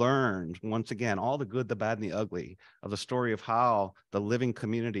have learned, once again, all the good, the bad, and the ugly of the story of how the living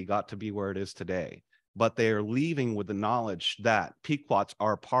community got to be where it is today. but they are leaving with the knowledge that Pequots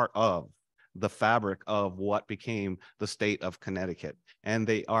are part of the fabric of what became the state of Connecticut. And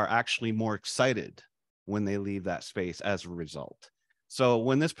they are actually more excited when they leave that space as a result. So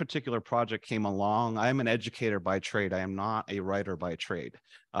when this particular project came along, I'm an educator by trade. I am not a writer by trade.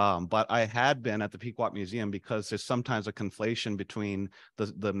 But I had been at the Pequot Museum because there's sometimes a conflation between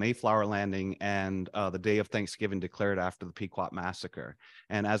the Mayflower landing and the day of Thanksgiving declared after the Pequot massacre.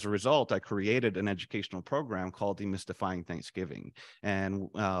 And as a result, I created an educational program called Demystifying Thanksgiving, and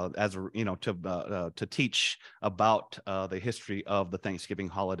as a, you know, to teach about the history of the Thanksgiving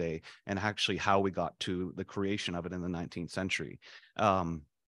holiday and actually how we got to the creation of it in the 19th century.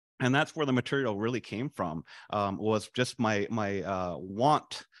 And that's where the material really came from, was just my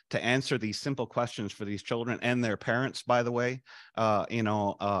want to answer these simple questions for these children and their parents, by the way, in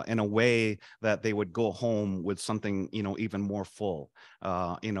a way that they would go home with something, even more full,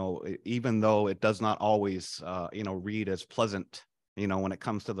 even though it does not always, read as pleasant. When it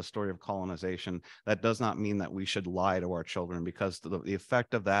comes to the story of colonization, that does not mean that we should lie to our children, because the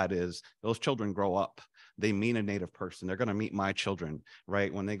effect of that is those children grow up. They meet a Native person. They're going to meet my children,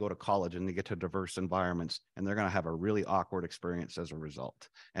 right, when they go to college and they get to diverse environments, and they're going to have a really awkward experience as a result.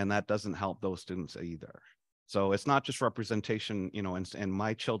 And that doesn't help those students either. So it's not just representation, and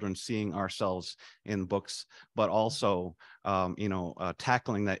my children seeing ourselves in books, but also,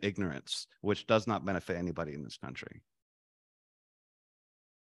 tackling that ignorance, which does not benefit anybody in this country.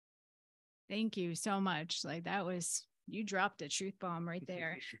 Thank you so much. Like, that was, you dropped a truth bomb right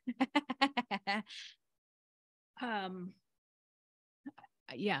there.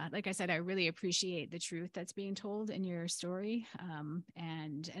 Yeah, like I said, I really appreciate the truth that's being told in your story.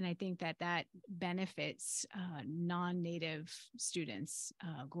 And I think that benefits non-Native students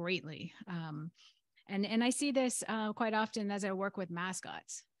greatly. And I see this quite often as I work with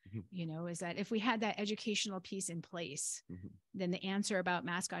mascots. Is that if we had that educational piece in place, then the answer about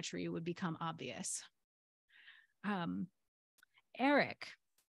mascotry would become obvious. Eric,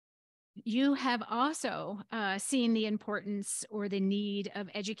 you have also seen the importance or the need of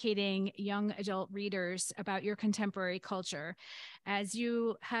educating young adult readers about your contemporary culture, as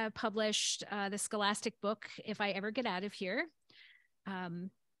you have published the scholastic book, If I Ever Get Out of Here.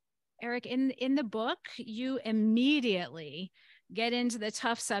 Eric, in the book, you immediately get into the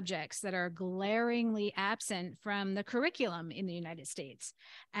tough subjects that are glaringly absent from the curriculum in the United States.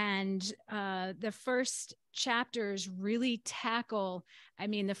 And the first chapters really tackle,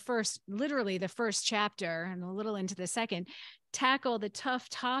 literally the first chapter and a little into the second, tackle the tough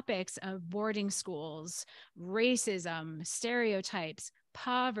topics of boarding schools, racism, stereotypes,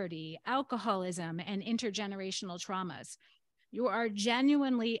 poverty, alcoholism, and intergenerational traumas. You are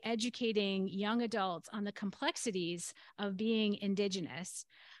genuinely educating young adults on the complexities of being Indigenous.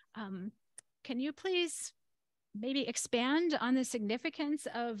 Can you please maybe expand on the significance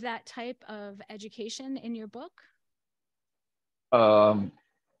of that type of education in your book?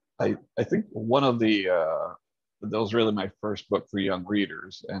 I think one of that was really my first book for young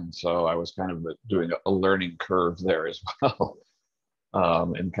readers. And so I was kind of doing a learning curve there as well.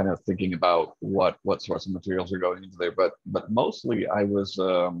 And kind of thinking about what sorts of materials are going into there, but mostly I was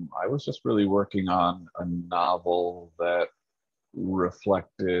just really working on a novel that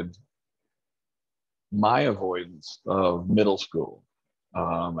reflected my avoidance of middle school.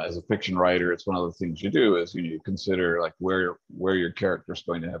 As a fiction writer, it's one of the things you do is you consider like where your character is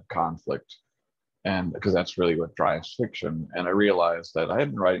going to have conflict, and because that's really what drives fiction. And I realized that I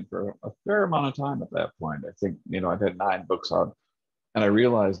had been writing for a fair amount of time at that point. I think I've had 9 books out. And I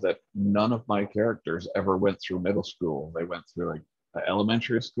realized that none of my characters ever went through middle school. They went through like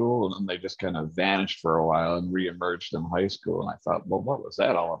elementary school, and then they just kind of vanished for a while and reemerged in high school. And I thought, well, what was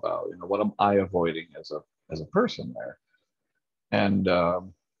that all about? What am I avoiding as a person there? And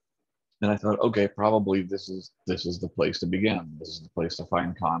I thought, okay, probably this is the place to begin. This is the place to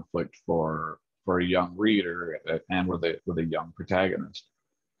find conflict for a young reader and with a young protagonist.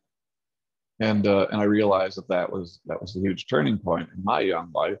 And I realized that was a huge turning point in my young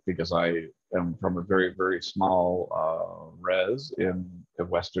life, because I am from a very, very small res in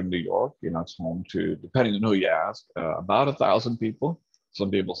Western New York. It's home to, depending on who you ask, about 1,000 people. Some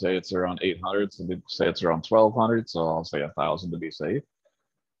people say it's around 800. Some people say it's around 1,200. So I'll say 1,000 to be safe.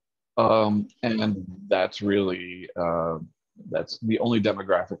 And that's really that's the only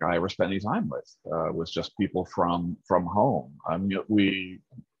demographic I ever spent any time with, was just people from home.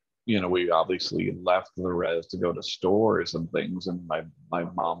 We obviously left the res to go to stores and things, and my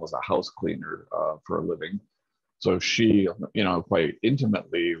mom was a house cleaner for a living, so she quite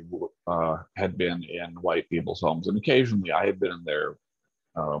intimately had been in white people's homes, and occasionally I had been in their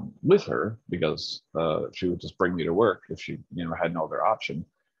with her because she would just bring me to work if she, had no other option.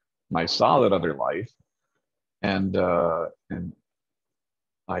 And I saw that other life, and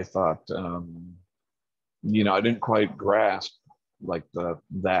I thought, I didn't quite grasp like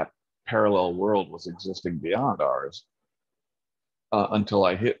that parallel world was existing beyond ours until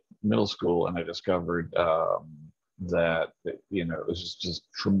I hit middle school, and I discovered that it was just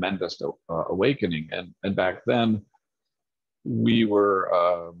tremendous awakening. And back then we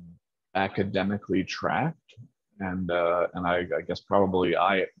were academically tracked, and I guess probably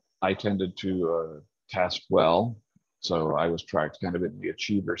I tended to task well, so I was tracked kind of in the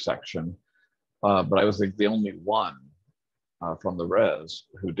achiever section, but I was the only one from the res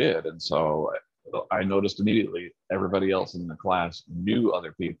who did, and so I noticed immediately everybody else in the class knew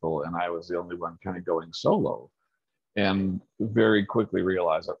other people, and I was the only one kind of going solo. And very quickly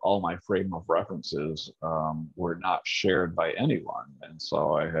realized that all my frame of references were not shared by anyone. And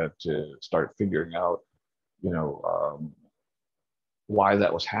so I had to start figuring out, why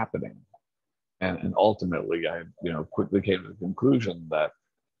that was happening. And ultimately, I, quickly came to the conclusion that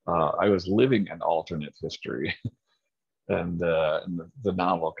I was living an alternate history. And the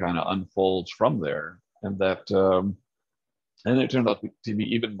novel kind of unfolds from there. And that, and it turned out to be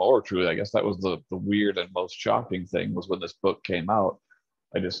even more true. I guess that was the weird and most shocking thing, was when this book came out,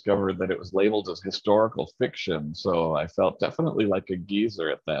 I discovered that it was labeled as historical fiction. So I felt definitely like a geezer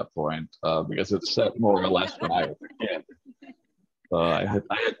at that point, because it's set more or less when I was a kid. I had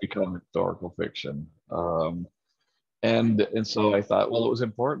become historical fiction. And so I thought, well, it was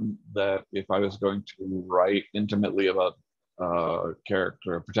important that if I was going to write intimately about a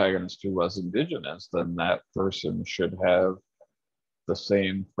character, a protagonist who was Indigenous, then that person should have the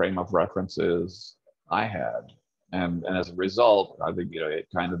same frame of references I had. And as a result, I think, it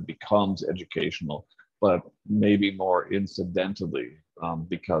kind of becomes educational, but maybe more incidentally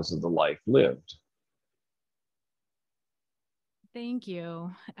because of the life lived. Thank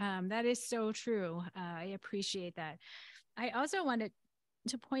you. That is so true. I appreciate that. I also wanted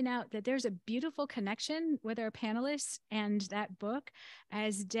to point out that there's a beautiful connection with our panelists and that book,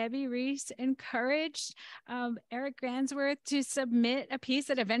 as Debbie Reese encouraged Eric Gransworth to submit a piece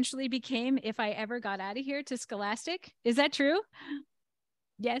that eventually became If I Ever Got Out of Here to Scholastic. Is that true?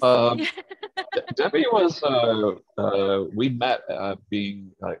 Yes. Debbie was, we met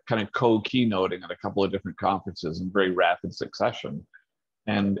being kind of co-keynoting at a couple of different conferences in very rapid succession.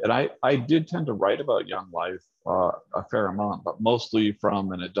 And I did tend to write about young life a fair amount, but mostly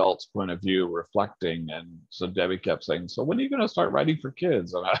from an adult's point of view, reflecting. And so Debbie kept saying, so when are you going to start writing for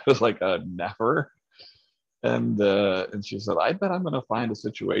kids? And I was like, never. And she said, I bet I'm going to find a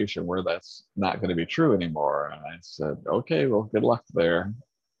situation where that's not going to be true anymore. And I said, okay, well, good luck there.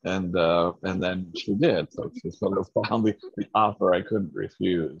 And then she did. So she sort of found the offer I couldn't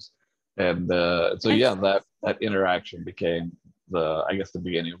refuse. And so yeah, that interaction became I guess the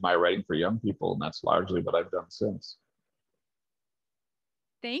beginning of my writing for young people, and that's largely what I've done since.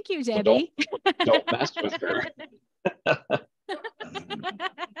 Thank you, Debbie. So don't mess with her.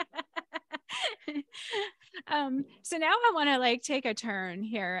 So now I want to take a turn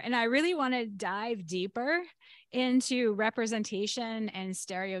here, and I really want to dive deeper into representation and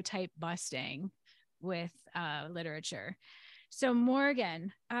stereotype busting with literature. So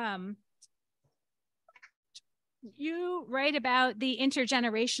Morgan, you write about the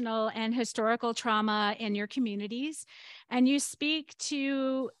intergenerational and historical trauma in your communities, and you speak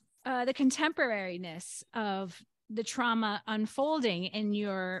to the contemporariness of the trauma unfolding in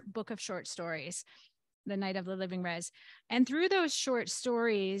your book of short stories, The Night of the Living Res. And through those short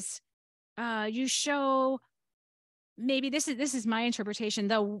stories, you show, maybe this is my interpretation,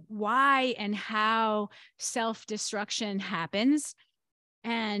 the why and how self-destruction happens.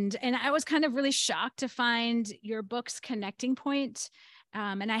 And I was kind of really shocked to find your book's connecting point.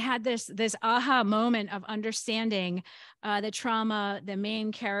 And I had this aha moment of understanding the trauma the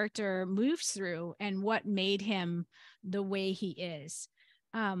main character moves through and what made him the way he is.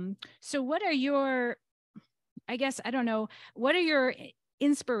 So what are your, what are your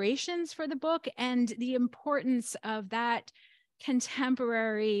inspirations for the book and the importance of that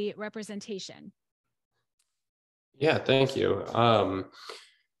contemporary representation? Yeah, thank you.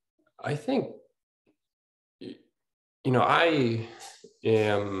 I think, I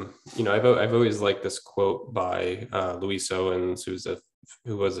am, I've always liked this quote by Louise Owens,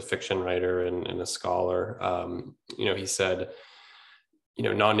 who was a fiction writer and a scholar. He said,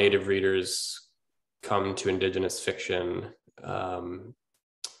 non-native readers come to Indigenous fiction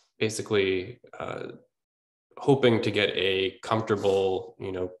basically hoping to get a comfortable,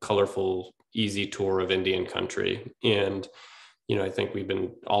 colorful, easy tour of Indian country. And I think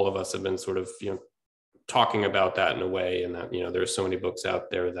all of us have been sort of, talking about that in a way, and that, there's so many books out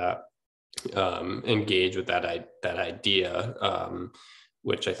there that engage with that idea,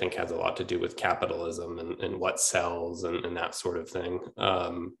 which I think has a lot to do with capitalism and what sells and that sort of thing.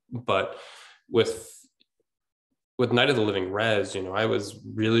 But with Night of the Living Res, I was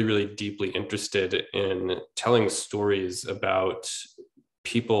really, really deeply interested in telling stories about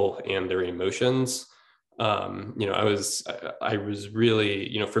people and their emotions. I was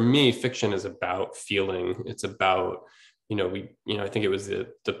really, for me, fiction is about feeling. It's about, I think it was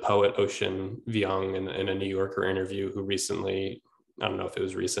the poet Ocean Vuong in a New Yorker interview who recently, I don't know if it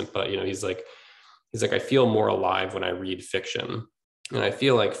was recent, but, he's like, I feel more alive when I read fiction. And I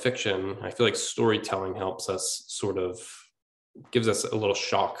feel like storytelling helps us sort of, gives us a little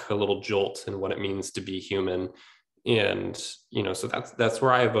shock, a little jolt in what it means to be human. And, so that's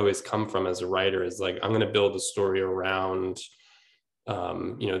where I've always come from as a writer, is like, I'm going to build a story around,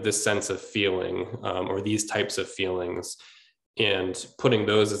 this sense of feeling, or these types of feelings, and putting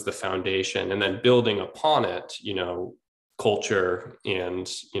those as the foundation, and then building upon it, culture and,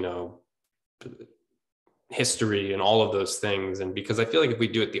 history and all of those things. And because I feel like if we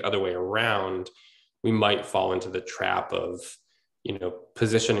do it the other way around, we might fall into the trap of,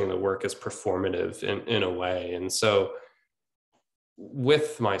 positioning the work as performative in a way. And so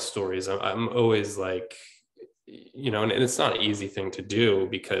with my stories, I'm always like, and it's not an easy thing to do,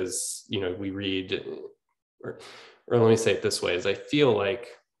 because, we read, or let me say it this way, is I feel like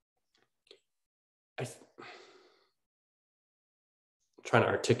I'm trying to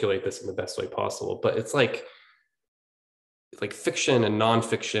articulate this in the best way possible, but it's like fiction and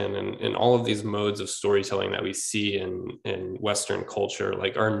nonfiction and all of these modes of storytelling that we see in Western culture,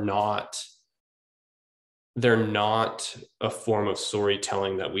 they're not a form of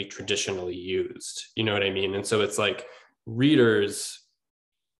storytelling that we traditionally used. You know what I mean? And so it's like readers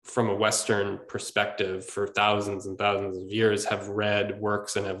from a Western perspective for thousands and thousands of years have read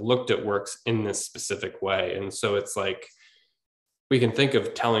works and have looked at works in this specific way. And so it's like, we can think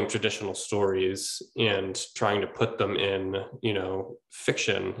of telling traditional stories and trying to put them in,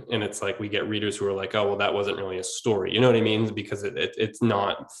 fiction. And it's like, we get readers who are like, oh, well, that wasn't really a story. You know what I mean? Because it's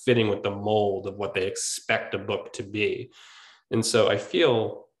not fitting with the mold of what they expect a book to be. And so I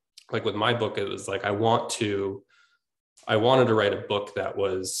feel like with my book, it was like, I wanted to write a book that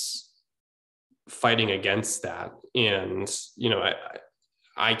was fighting against that. And,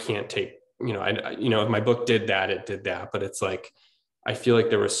 I can't take, if my book did that, it did that. But it's like, I feel like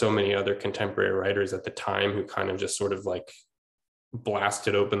there were so many other contemporary writers at the time who kind of just sort of like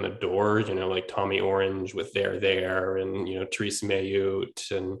blasted open the door, like Tommy Orange with There, and, Therese Mayut,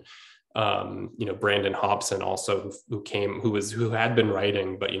 and, Brandon Hobson also, who had been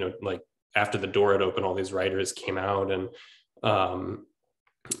writing, but, like after the door had opened, all these writers came out. And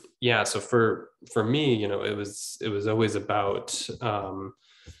so for me, it was always about,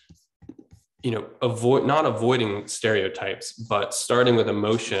 not avoiding stereotypes, but starting with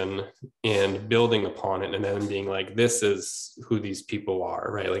emotion and building upon it, and then being like, this is who these people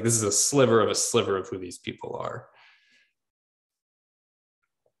are, right? Like, this is a sliver of who these people are.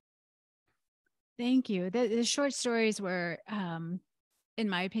 Thank you. The short stories were, in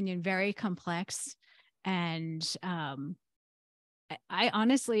my opinion, very complex. And I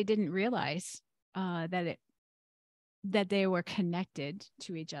honestly didn't realize that they were connected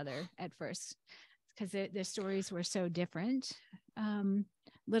to each other at first, because the stories were so different,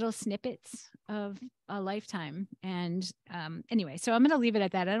 little snippets of a lifetime. And anyway, so I'm going to leave it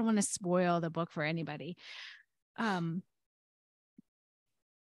at that. I don't want to spoil the book for anybody.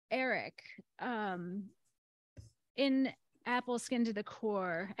 Eric, in Apple Skin to the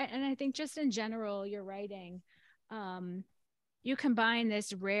Core, and I think just in general, your writing, you combine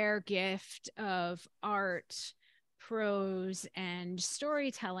this rare gift of art, prose, and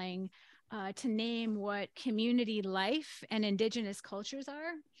storytelling to name what community life and Indigenous cultures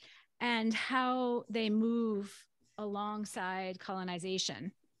are, and how they move alongside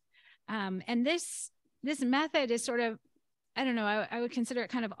colonization. And this method is sort of, I don't know, I would consider it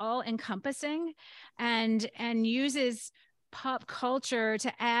kind of all encompassing, and uses pop culture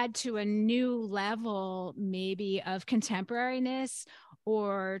to add to a new level, maybe, of contemporariness,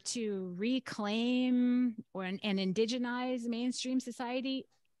 or to reclaim and indigenize mainstream society,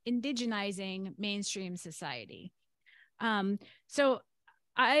 indigenizing mainstream society. So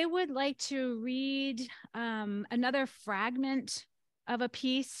I would like to read another fragment of a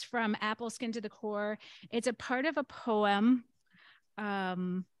piece from Apple Skin to the Core. It's a part of a poem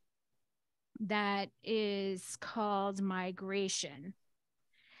that is called Migration.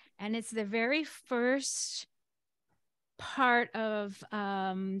 And it's the very first part of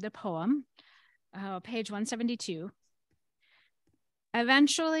the poem, page 172.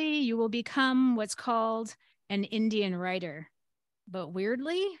 Eventually, you will become what's called an Indian writer. But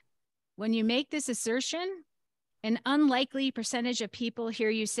weirdly, when you make this assertion, an unlikely percentage of people hear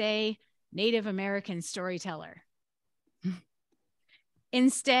you say Native American storyteller.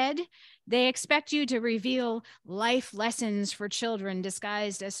 Instead, they expect you to reveal life lessons for children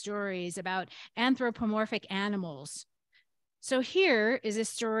disguised as stories about anthropomorphic animals. So here is a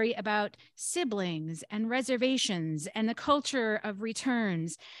story about siblings and reservations and the culture of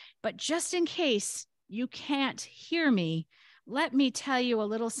returns. But just in case you can't hear me, let me tell you a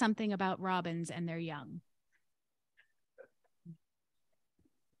little something about robins and their young.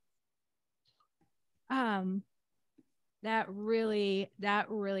 That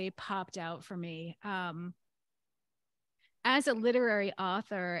really popped out for me. As a literary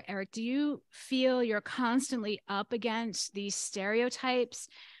author, Eric, do you feel you're constantly up against these stereotypes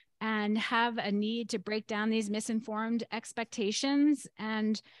and have a need to break down these misinformed expectations?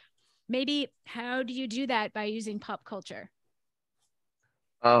 And maybe how do you do that by using pop culture?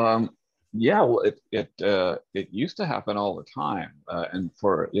 Yeah, well, it used to happen all the time, and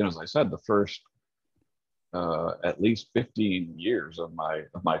for, you know, as I said, the first at least 15 years of my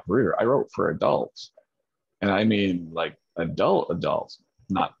career, I wrote for adults, and I mean like adults,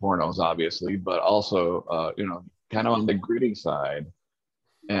 not pornos, obviously, but also you know, kind of on the gritty side.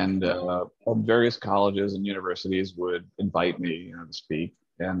 And various colleges and universities would invite me, you know, to speak,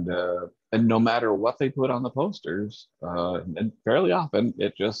 and no matter what they put on the posters, and fairly often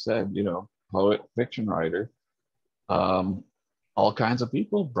it just said, you know, poet, fiction writer. All kinds of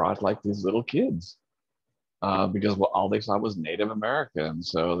people brought like these little kids, because well, all they saw was Native American.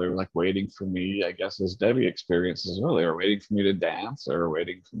 So they were like waiting for me, I guess, as Debbie experienced as well. They were waiting for me to dance or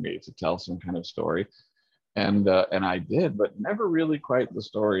waiting for me to tell some kind of story. And I did, but never really quite the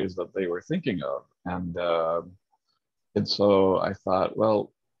stories that they were thinking of. And so I thought,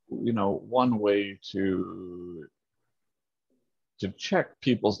 well, you know, one way to check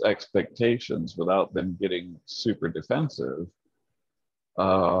people's expectations without them getting super defensive,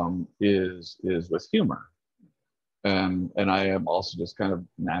 is with humor. And I am also just kind of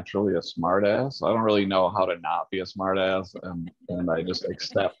naturally a smart ass. I don't really know how to not be a smart ass, and I just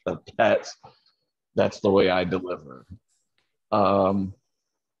accept that that's the way I deliver. And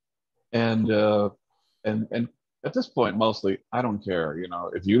at this point, mostly, I don't care. You know,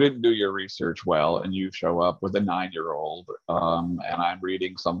 if you didn't do your research well and you show up with a 9-year-old, and I'm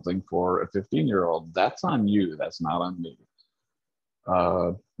reading something for a 15-year-old, that's on you. That's not on me.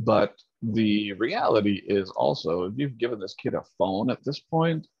 But the reality is also, if you've given this kid a phone at this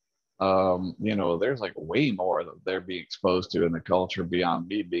point, you know, there's like way more that they're being exposed to in the culture beyond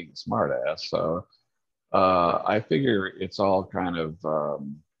me being a smart ass. So I figure it's all kind of,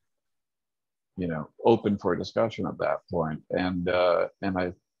 you know, open for discussion at that point. And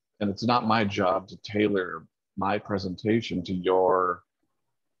it's not my job to tailor my presentation to your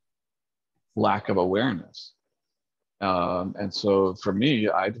lack of awareness. And so for me,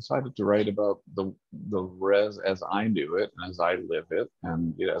 I decided to write about the res as I knew it, and as I live it,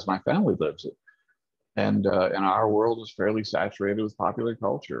 and, you know, as my family lives it. And our world is fairly saturated with popular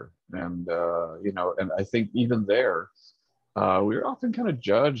culture. And, you know, and I think even there, we're often kind of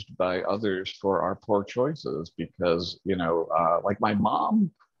judged by others for our poor choices because, you know, like my mom,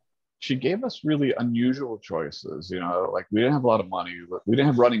 she gave us really unusual choices. You know, like we didn't have a lot of money, we didn't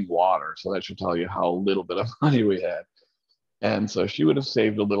have running water. So that should tell you how little bit of money we had. And so she would have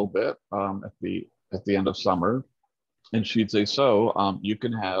saved a little bit at the end of summer. And she'd say, so you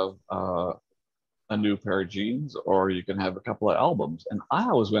can have a new pair of jeans, or you can have a couple of albums. And I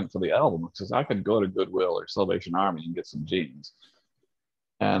always went for the album because I could go to Goodwill or Salvation Army and get some jeans.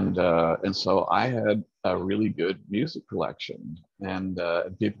 And so I had a really good music collection. And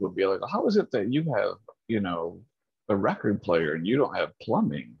people would be like, how is it that you have, you know, a record player and you don't have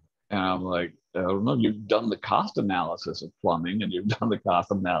plumbing? And I'm like, I don't know, you've done the cost analysis of plumbing and you've done the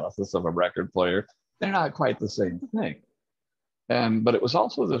cost analysis of a record player. They're not quite the same thing. But it was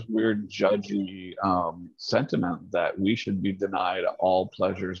also this weird judgy sentiment that we should be denied all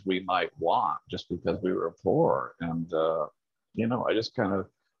pleasures we might want just because we were poor. And, you know, I just kind of,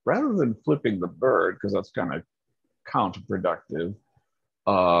 rather than flipping the bird, because that's kind of counterproductive,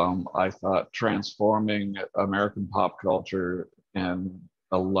 I thought transforming American pop culture and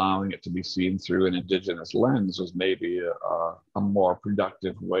allowing it to be seen through an Indigenous lens was maybe a more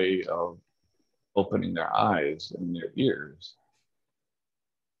productive way of opening their eyes and their ears.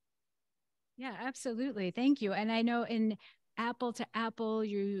 Yeah, absolutely. Thank you. And I know in Apple to Apple,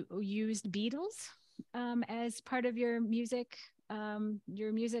 you used Beatles. as part of your music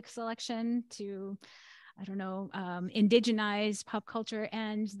selection to, I don't know, indigenize pop culture.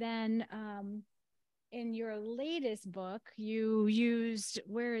 And then in your latest book, you used,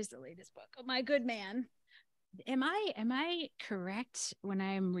 where is the latest book? Oh, My Good Man. Am I correct when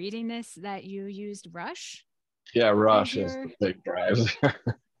I'm reading this that you used Rush? Yeah, Rush is the big prize.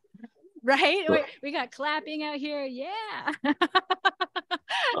 Right? We got clapping out here. Yeah.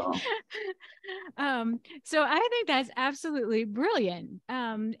 So I think that's absolutely brilliant.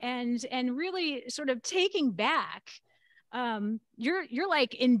 And really sort of taking back, you're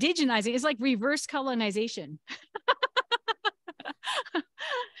like indigenizing. It's like reverse colonization.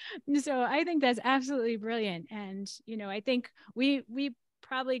 So I think that's absolutely brilliant. And, you know, I think we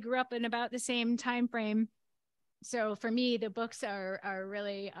probably grew up in about the same time frame. So for me, the books are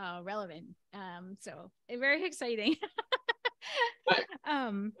really relevant. So very exciting.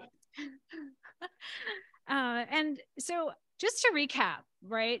 And so just to recap,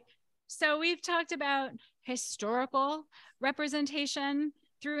 right? So we've talked about historical representation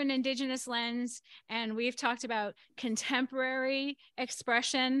through an Indigenous lens, and we've talked about contemporary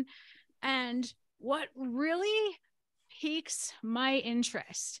expression. And what really piques my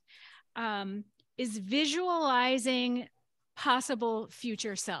interest is visualizing possible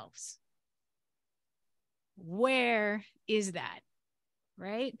future selves. Where is that,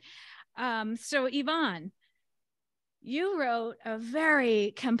 right? So Yvonne, you wrote a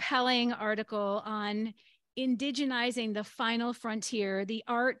very compelling article on indigenizing the final frontier, the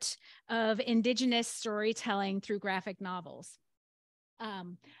art of Indigenous storytelling through graphic novels.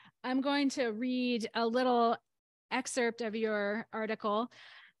 I'm going to read a little excerpt of your article.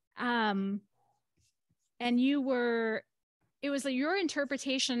 And it was like your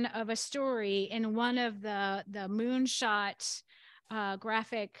interpretation of a story in one of the Moonshot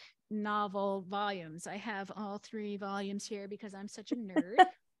graphic novel volumes. I have all 3 volumes here because I'm such a nerd.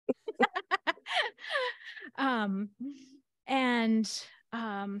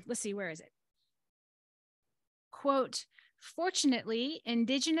 Let's see, where is it? Quote, "Fortunately,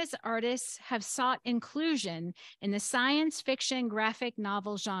 Indigenous artists have sought inclusion in the science fiction graphic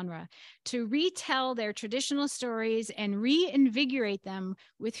novel genre to retell their traditional stories and reinvigorate them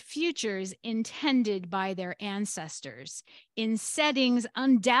with futures intended by their ancestors in settings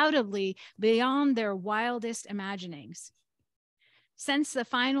undoubtedly beyond their wildest imaginings. Since the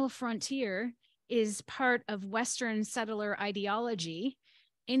final frontier is part of Western settler ideology,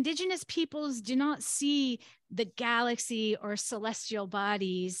 Indigenous peoples do not see the galaxy or celestial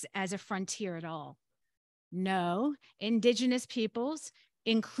bodies as a frontier at all. No, Indigenous peoples,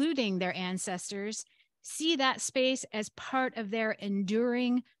 including their ancestors, see that space as part of their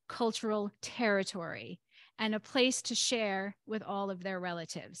enduring cultural territory and a place to share with all of their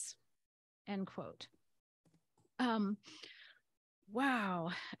relatives." End quote.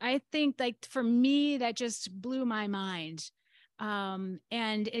 Wow, I think like for me, that just blew my mind.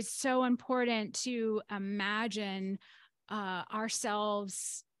 And it's so important to imagine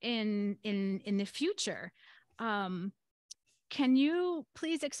ourselves in the future. Can you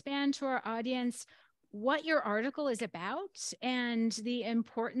please expand to our audience what your article is about and the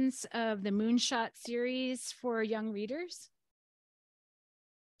importance of the Moonshot series for young readers?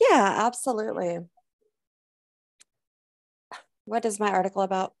 Yeah, absolutely. What is my article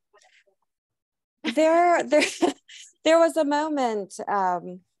about? There was a moment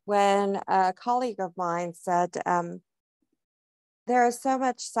when a colleague of mine said, there is so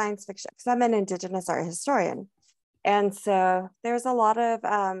much science fiction, because I'm an Indigenous art historian. And so there's a lot of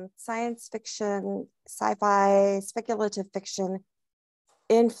science fiction, sci-fi, speculative fiction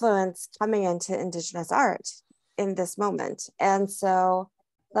influence coming into Indigenous art in this moment. And so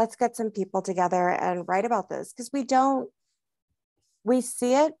let's get some people together and write about this, because we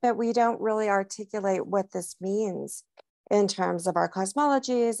see it, but we don't really articulate what this means in terms of our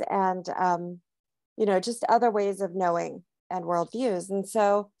cosmologies and, just other ways of knowing and worldviews. And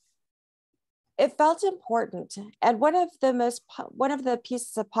so it felt important. And one of the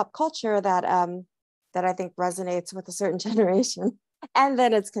pieces of pop culture that I think resonates with a certain generation, and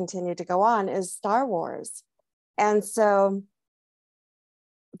then it's continued to go on, is Star Wars. And so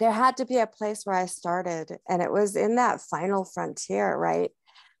there had to be a place where I started, and it was in that final frontier, right,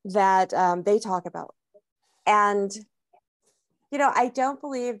 that they talk about. And, I don't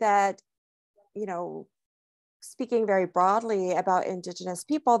believe that, speaking very broadly about Indigenous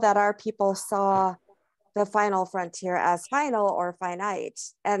people, that our people saw the final frontier as final or finite.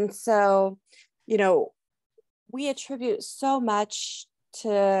 And so, we attribute so much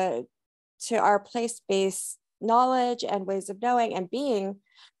to our place-based knowledge and ways of knowing and being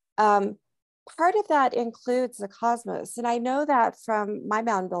part of that includes the cosmos. And I know that from my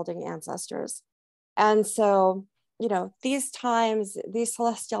mound building ancestors. And so, you know, these times, these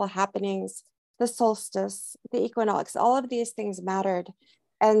celestial happenings, the solstice, the equinox, all of these things mattered.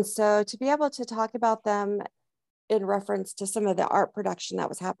 And so to be able to talk about them in reference to some of the art production that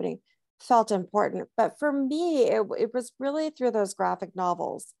was happening felt important. But for me, it was really through those graphic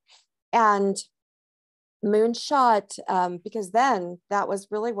novels and Moonshot, because then that was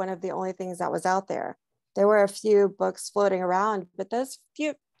really one of the only things that was out there. There were a few books floating around, but those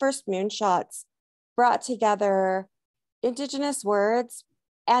few first moonshots brought together Indigenous words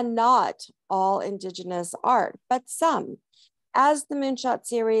and not all Indigenous art, but some. As the Moonshot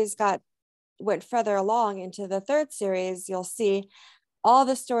series went further along into the third series, you'll see all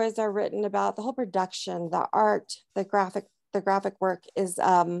the stories are written about the whole production, the art, the graphic work is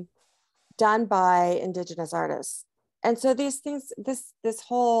done by Indigenous artists. And so these things, this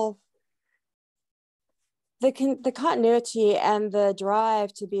whole, the continuity and the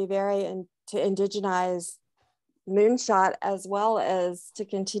drive to be to indigenize Moonshot, as well as to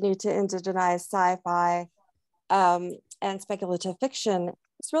continue to indigenize sci-fi and speculative fiction,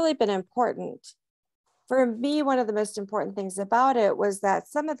 it's really been important. For me, one of the most important things about it was that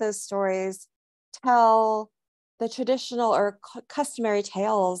some of those stories tell the traditional or customary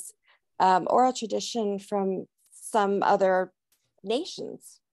tales, oral tradition from some other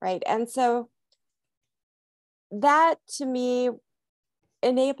nations, right? And so that to me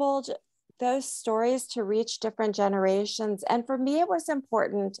enabled those stories to reach different generations. And for me, it was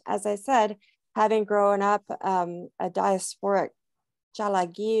important, as I said, having grown up a diasporic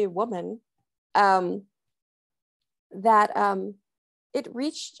Chalagi woman, that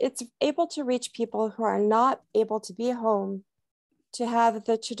it's able to reach people who are not able to be home, to have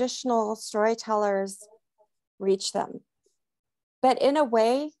the traditional storytellers reach them, but in a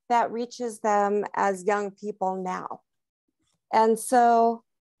way that reaches them as young people now. And so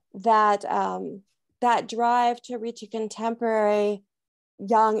that that drive to reach a contemporary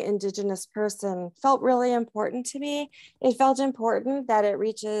young Indigenous person felt really important to me. It felt important that it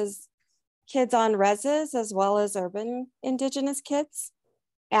reaches kids on reses as well as urban Indigenous kids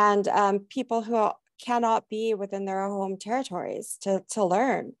and people who cannot be within their home territories to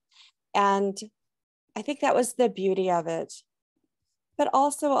learn. And I think that was the beauty of it. But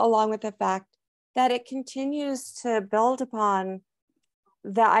also along with the fact that it continues to build upon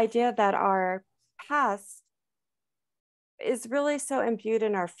the idea that our past is really so imbued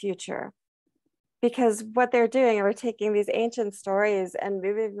in our future. Because what they're doing, we're taking these ancient stories and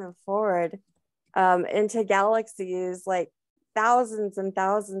moving them forward into galaxies like thousands and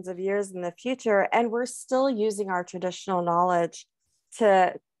thousands of years in the future, and we're still using our traditional knowledge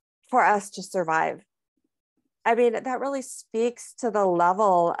for us to survive. I mean, that really speaks to the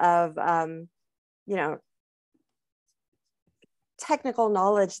level of technical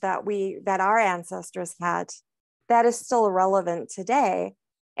knowledge that our ancestors had that is still relevant today.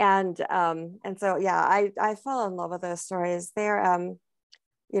 And so yeah, I fell in love with those stories. They're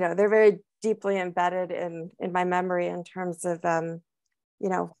they're very deeply embedded in my memory in terms of the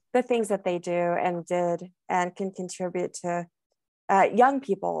things that they do and did and can contribute to young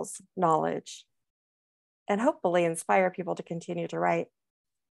people's knowledge and hopefully inspire people to continue to write.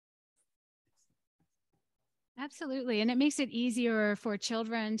 Absolutely. And it makes it easier for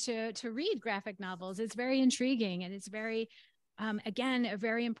children to read graphic novels. It's very intriguing, and it's very, again, a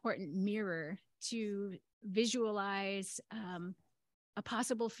very important mirror to visualize a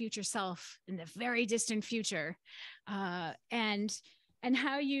possible future self in the very distant future. And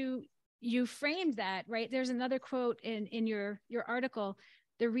how you framed that, right? There's another quote in your article.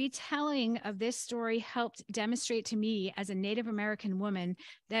 The retelling of this story helped demonstrate to me as a Native American woman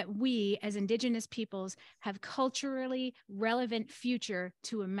that we as Indigenous peoples have culturally relevant future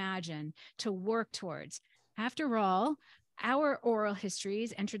to imagine, to work towards. After all, our oral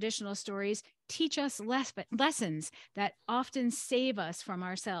histories and traditional stories teach us lessons that often save us from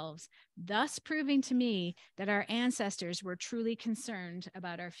ourselves, thus proving to me that our ancestors were truly concerned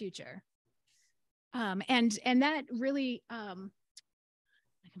about our future. And that really,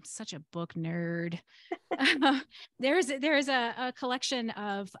 I'm such a book nerd. There's a collection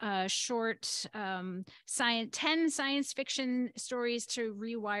of short 10 science fiction stories to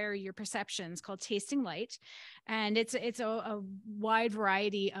rewire your perceptions called Tasting Light. And it's a wide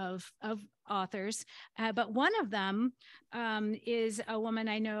variety of authors. But one of them is a woman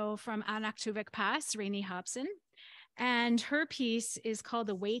I know from Anaktuvik Pass, Rainey Hobson. And her piece is called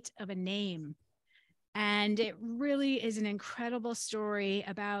The Weight of a Name. And it really is an incredible story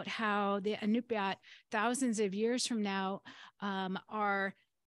about how the Inupiat, thousands of years from now, are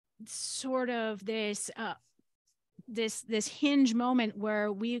sort of this hinge moment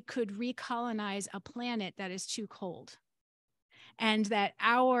where we could recolonize a planet that is too cold. And that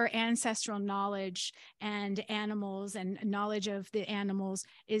our ancestral knowledge and animals and knowledge of the animals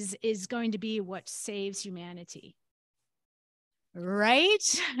is going to be what saves humanity.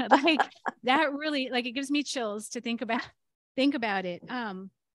 Right? Like that really, like, it gives me chills to think about it. And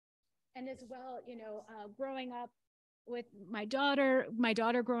as well, you know, growing up with my daughter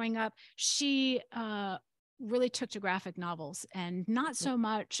growing up, she really took to graphic novels, and not so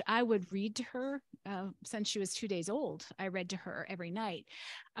much. I would read to her since she was 2 days old. I read to her every night,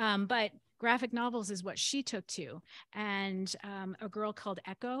 but graphic novels is what she took to. And A Girl Called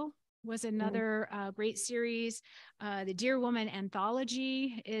Echo was another great series. The Dear Woman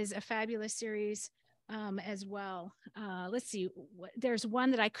Anthology is a fabulous series as well. Let's see, there's one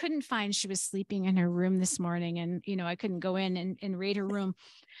that I couldn't find. She was sleeping in her room this morning, and you know, I couldn't go in and raid her room,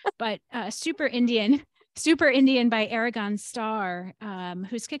 but Super Indian by Aragon Starr,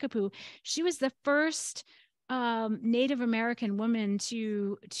 who's Kickapoo. She was the first Native American woman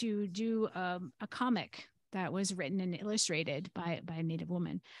to do a comic that was written and illustrated by a Native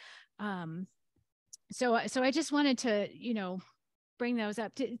woman. So I just wanted to, you know, bring those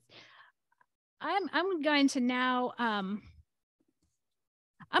up. I'm going to now, I'm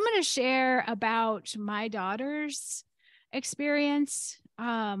going to share about my daughter's experience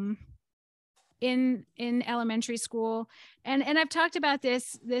in elementary school. And I've talked about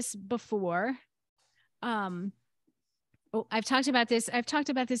this before. I've talked about this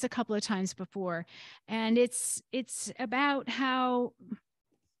a couple of times before. And it's about how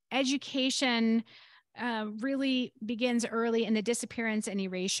education really begins early in the disappearance and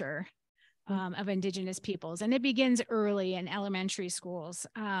erasure of Indigenous peoples. And it begins early in elementary schools.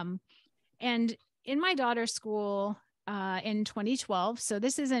 And in my daughter's school in 2012, so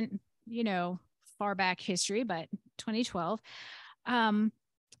this isn't, you know, far back history, but 2012,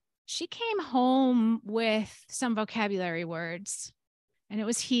 she came home with some vocabulary words, and it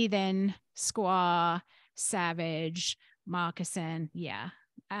was heathen, squaw, savage, moccasin. Yeah.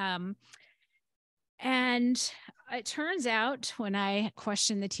 And it turns out, when I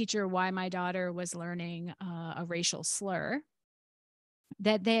questioned the teacher why my daughter was learning a racial slur,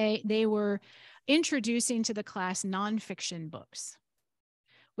 that they were introducing to the class nonfiction books,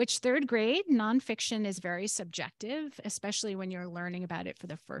 which third grade nonfiction is very subjective, especially when you're learning about it for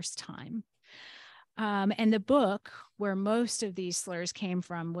the first time. And the book where most of these slurs came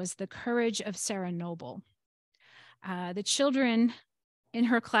from was The Courage of Sarah Noble. The children in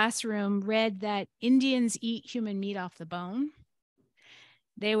her classroom read that Indians eat human meat off the bone.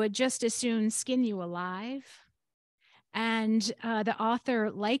 They would just as soon skin you alive. And the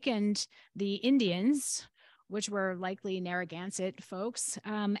author likened the Indians, which were likely Narragansett folks,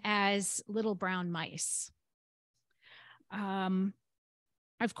 as little brown mice. Of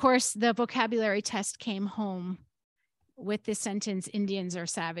course, the vocabulary test came home with the sentence, Indians are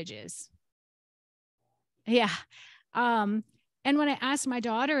savages. Yeah. And when I asked my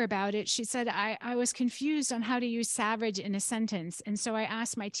daughter about it, she said, I was confused on how to use savage in a sentence. And so I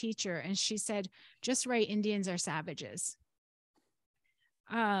asked my teacher, and she said, just write Indians are savages.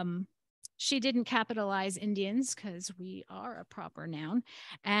 She didn't capitalize Indians because we are a proper noun.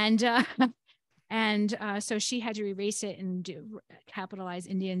 And so she had to erase it and capitalize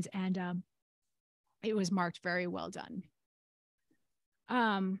Indians. And it was marked very well done.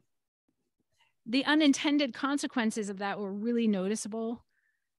 The unintended consequences of that were really noticeable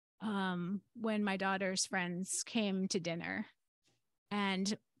when my daughter's friends came to dinner.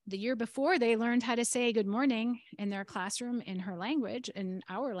 And the year before, they learned how to say good morning in their classroom in her language, in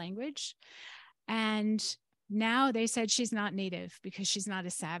our language. And now they said she's not Native because she's not a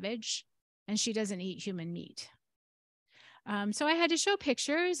savage and she doesn't eat human meat. So I had to show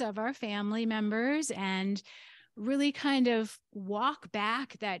pictures of our family members and really kind of walk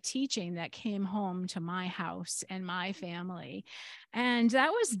back that teaching that came home to my house and my family. And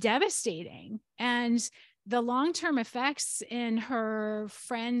that was devastating. And the long-term effects in her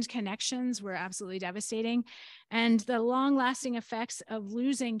friend connections were absolutely devastating. And the long-lasting effects of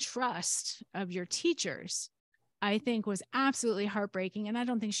losing trust of your teachers, I think, was absolutely heartbreaking. And I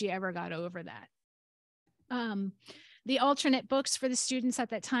don't think she ever got over that. The alternate books for the students at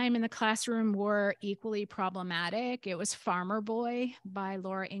that time in the classroom were equally problematic. It was Farmer Boy by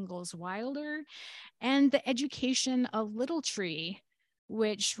Laura Ingalls Wilder and The Education of Little Tree,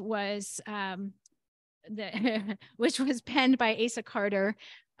 which was which was penned by Asa Carter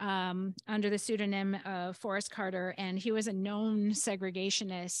under the pseudonym of Forrest Carter, and he was a known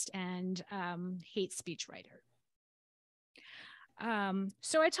segregationist and hate speech writer.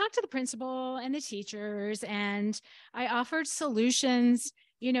 So I talked to the principal and the teachers, and I offered solutions,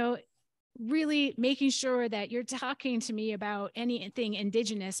 you know, really making sure that you're talking to me about anything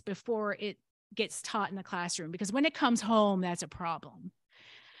Indigenous before it gets taught in the classroom, because when it comes home, that's a problem.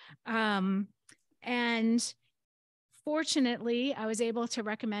 And fortunately, I was able to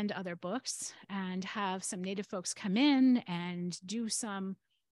recommend other books and have some Native folks come in and do some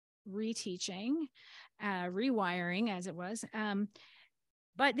reteaching, rewiring as it was.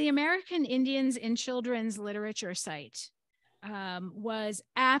 But the American Indians in Children's Literature site was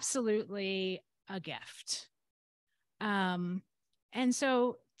absolutely a gift. And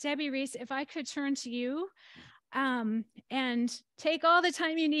so, Debbie, Reese, if I could turn to you and take all the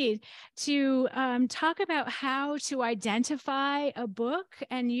time you need to talk about how to identify a book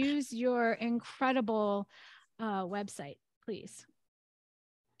and use your incredible website, please.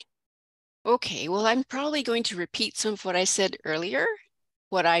 Okay, well, I'm probably going to repeat some of what I said earlier.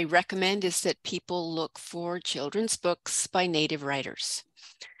 What I recommend is that people look for children's books by Native writers.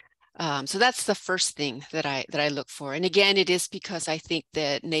 So that's the first thing that I look for. And again, it is because I think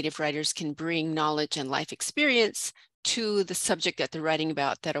that Native writers can bring knowledge and life experience to the subject that they're writing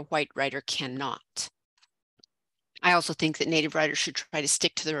about that a white writer cannot. I also think that Native writers should try to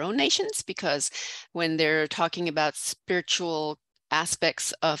stick to their own nations, because when they're talking about spiritual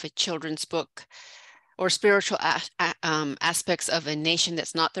aspects of a children's book or spiritual aspects of a nation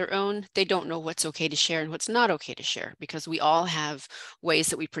that's not their own, they don't know what's okay to share and what's not okay to share, because we all have ways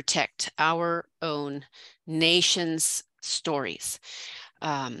that we protect our own nation's stories.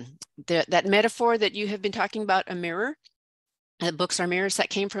 That metaphor that you have been talking about, a mirror, books are mirrors, that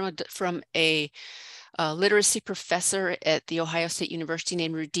came from a literacy professor at the Ohio State University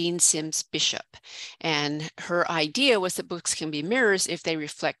named Rudine Sims Bishop. And her idea was that books can be mirrors if they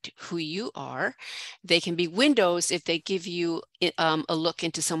reflect who you are. They can be windows if they give you a look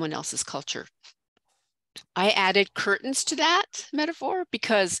into someone else's culture. I added curtains to that metaphor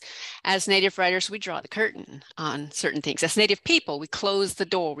because as Native writers, we draw the curtain on certain things. As Native people, we close the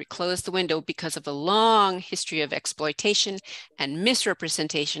door, we close the window because of a long history of exploitation and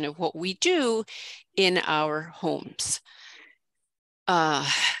misrepresentation of what we do in our homes. Anyway,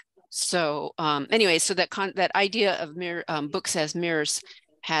 so that idea of books as mirrors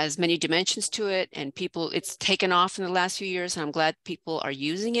has many dimensions to it, and it's taken off in the last few years, and I'm glad people are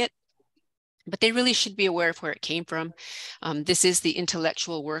using it. But they really should be aware of where it came from. This is the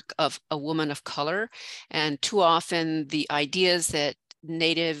intellectual work of a woman of color, and too often the ideas that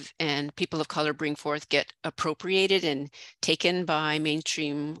Native and people of color bring forth get appropriated and taken by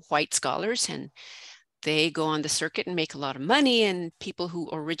mainstream white scholars, and they go on the circuit and make a lot of money, and people who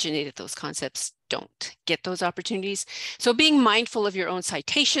originated those concepts don't get those opportunities. So being mindful of your own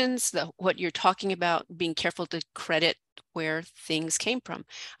citations, what you're talking about, being careful to credit where things came from,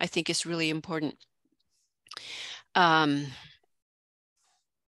 I think is really important. I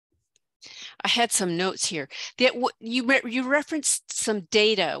had some notes here. You referenced some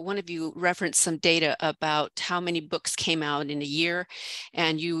data. One of you referenced some data about how many books came out in a year.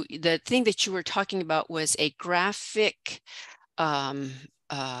 And the thing that you were talking about was a graphic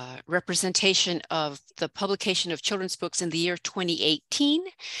representation of the publication of children's books in the year 2018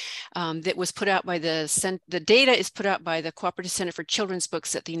 that was put out by the data is put out by the Cooperative Center for Children's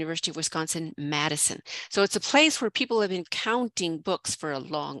Books at the University of Wisconsin-Madison. So it's a place where people have been counting books for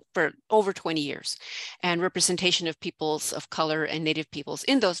over 20 years, and representation of peoples of color and Native peoples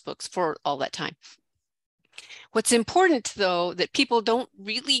in those books for all that time. What's important, though, that people don't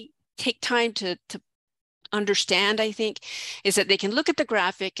really take time to understand, I think, is that they can look at the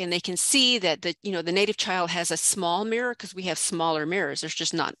graphic and they can see that the Native child has a small mirror, because we have smaller mirrors. There's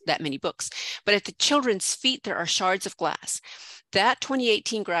just not that many books. But at the children's feet, there are shards of glass. That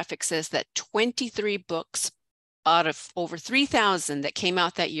 2018 graphic says that 23 books out of over 3,000 that came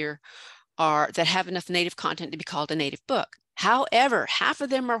out that year that have enough Native content to be called a Native book. However, half of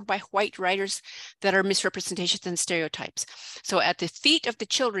them are by white writers that are misrepresentations and stereotypes. So at the feet of the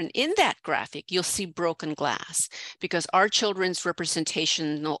children in that graphic, you'll see broken glass, because our children's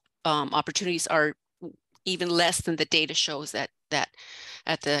representational opportunities are even less than the data shows that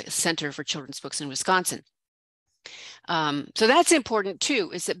at the Center for Children's Books in Wisconsin. So that's important too,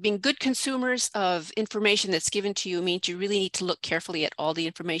 is that being good consumers of information that's given to you means you really need to look carefully at all the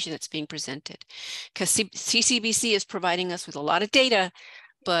information that's being presented, because CCBC is providing us with a lot of data,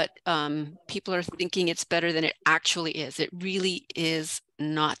 but people are thinking it's better than it actually is. It really is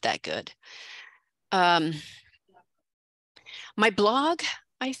not that good. My blog,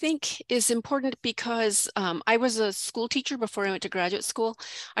 I think is important because I was a school teacher before I went to graduate school.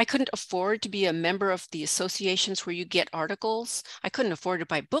 I couldn't afford to be a member of the associations where you get articles. I couldn't afford to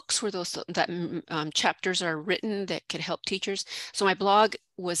buy books where those chapters are written that could help teachers. So my blog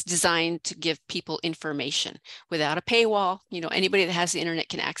was designed to give people information without a paywall. You know, anybody that has the internet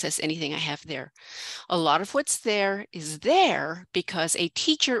can access anything I have there. A lot of what's there is there because a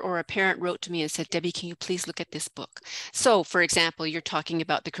teacher or a parent wrote to me and said, Debbie, can you please look at this book? So, for example, you're talking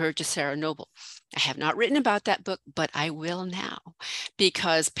about The Courage of Sarah Noble. I have not written about that book, but I will now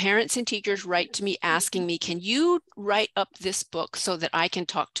because parents and teachers write to me asking me, can you write up this book so that I can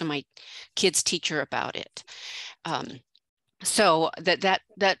talk to my kid's teacher about it? So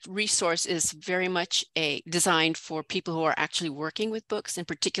that resource is very much designed for people who are actually working with books, in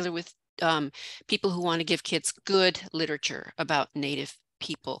particular with people who want to give kids good literature about Native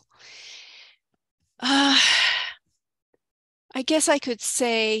people. I guess I could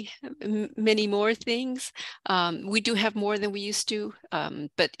say many more things. We do have more than we used to,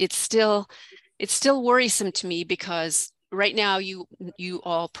 but it's still worrisome to me because right now you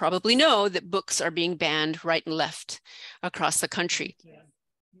all probably know that books are being banned right and left across the country.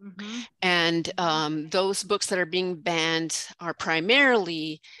 Mm-hmm. And those books that are being banned are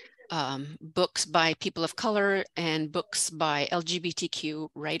primarily books by people of color and books by LGBTQ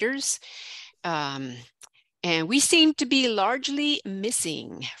writers. And we seem to be largely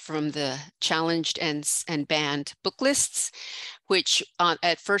missing from the challenged and banned book lists, which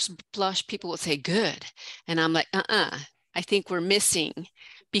at first blush, people will say good. And I'm like, I think we're missing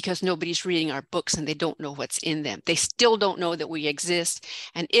because nobody's reading our books and they don't know what's in them. They still don't know that we exist.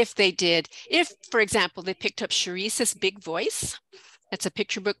 And if they did, if, for example, they picked up Sharice's Big Voice, that's a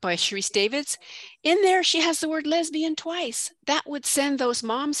picture book by Sharice Davids. In there, she has the word lesbian twice. That would send those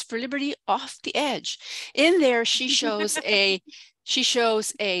moms for liberty off the edge. In there, she shows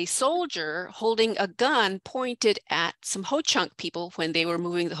a soldier holding a gun pointed at some Ho-Chunk people when they were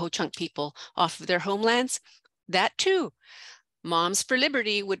moving the Ho-Chunk people off of their homelands. That too, Moms for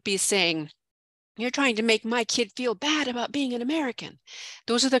Liberty would be saying, you're trying to make my kid feel bad about being an American.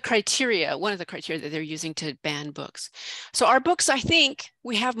 Those are the criteria, one of the criteria that they're using to ban books. So our books, I think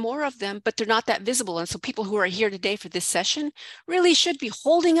we have more of them, but they're not that visible. And so people who are here today for this session really should be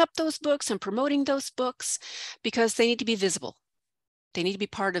holding up those books and promoting those books because they need to be visible. They need to be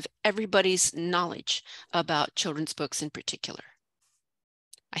part of everybody's knowledge about children's books in particular.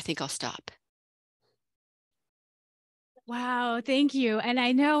 I think I'll stop. Wow, thank you. And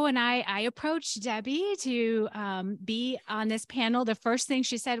I know when I approached Debbie to be on this panel, the first thing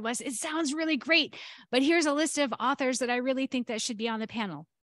she said was, it sounds really great, but here's a list of authors that I really think that should be on the panel.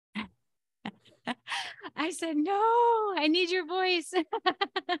 I said, no, I need your voice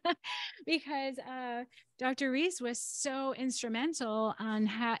because Dr. Reese was so instrumental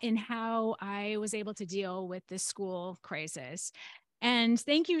in how I was able to deal with the school crisis. And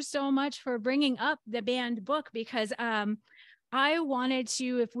thank you so much for bringing up the banned book because I wanted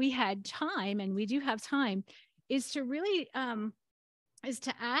to, if we had time, and we do have time, is to really is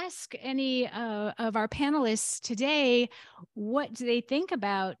to ask any of our panelists today, what do they think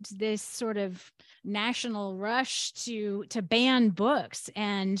about this sort of national rush to ban books?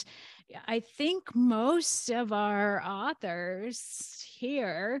 And I think most of our authors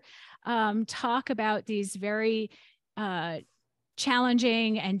here talk about these very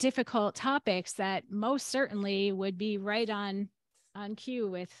challenging and difficult topics that most certainly would be right on cue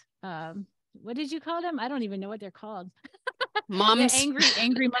with what did you call them? I don't even know what they're called. Moms,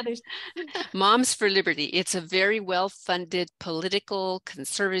 angry mothers. Moms for Liberty. It's a very well-funded political,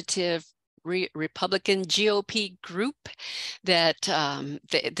 conservative, Republican GOP group that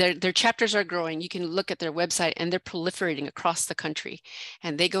their chapters are growing. You can look at their website and they're proliferating across the country.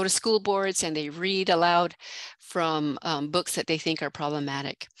 And they go to school boards and they read aloud from books that they think are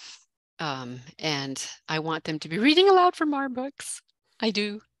problematic. And I want them to be reading aloud from our books. I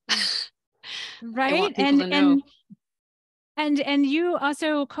do. Right. I want people to know. And you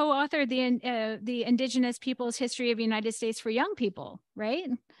also co-authored the Indigenous Peoples History of the United States for Young People, right?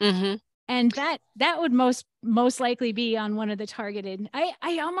 Mm-hmm. And that would most likely be on one of the targeted.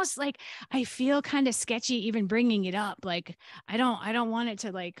 I almost like, I feel kind of sketchy even bringing it up. Like I don't want it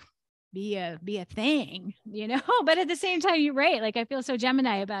to like be a thing, you know. But at the same time, you're right. Like I feel so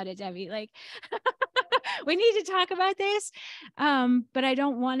Gemini about it, Debbie. Like we need to talk about this, but I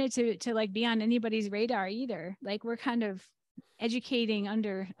don't want it to like be on anybody's radar either. Like we're kind of educating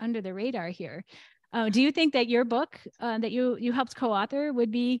under the radar here. Do you think that your book that you helped co-author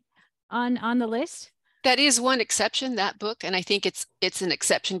would be on the list? That is one exception, that book. And I think it's an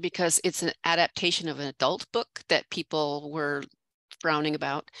exception because it's an adaptation of an adult book that people were frowning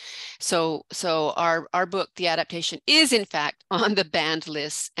about. So our book, the adaptation, is in fact on the banned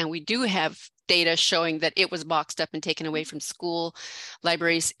list, and we do have data showing that it was boxed up and taken away from school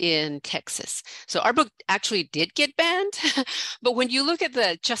libraries in Texas. So our book actually did get banned, but when you look at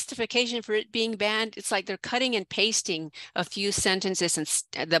the justification for it being banned, it's like they're cutting and pasting a few sentences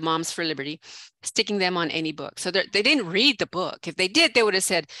and the Moms for Liberty, sticking them on any book. So they didn't read the book. If they did, they would have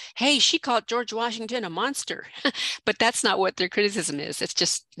said, hey, she called George Washington a monster. But that's not what their criticism is. It's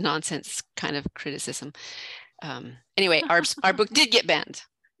just nonsense kind of criticism. Anyway, our book did get banned.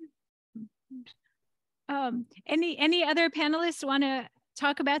 Any other panelists want to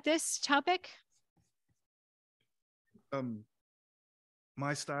talk about this topic?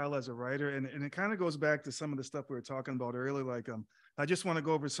 My style as a writer, and it kind of goes back to some of the stuff we were talking about earlier. Like, I just want to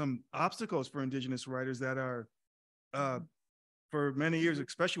go over some obstacles for Indigenous writers that are, for many years,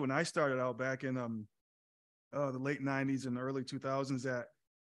 especially when I started out back in the late 90s and early 2000s, that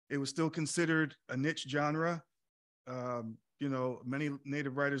it was still considered a niche genre. You know, many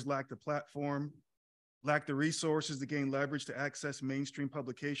Native writers lacked the platform, lacked the resources to gain leverage to access mainstream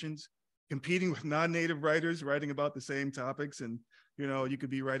publications, competing with non-Native writers writing about the same topics. And, you know, you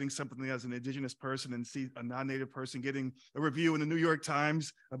could be writing something as an Indigenous person and see a non-Native person getting a review in the New York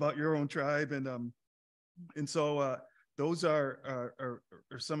Times about your own tribe. And so those are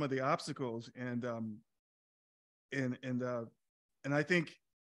some of the obstacles. And I think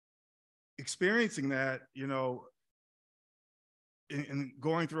experiencing that, you know, and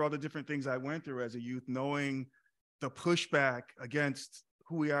going through all the different things I went through as a youth, knowing the pushback against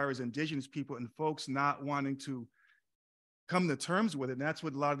who we are as Indigenous people and folks not wanting to come to terms with it. And that's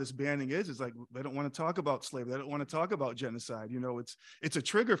what a lot of this banning is like, they don't want to talk about slavery. They don't want to talk about genocide. You know, it's a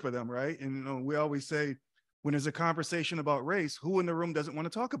trigger for them, right? And, you know, we always say, when there's a conversation about race, who in the room doesn't want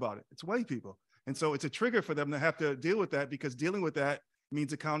to talk about it? It's white people. And so it's a trigger for them to have to deal with that, because dealing with that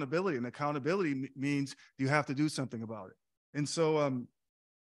means accountability, and accountability means you have to do something about it. And so,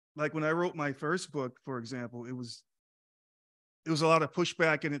 like when I wrote my first book, for example, it was a lot of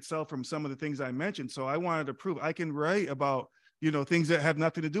pushback in itself from some of the things I mentioned. So I wanted to prove I can write about, you know, things that have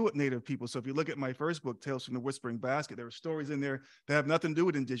nothing to do with Native people. So if you look at my first book, Tales from the Whispering Basket, there were stories in there that have nothing to do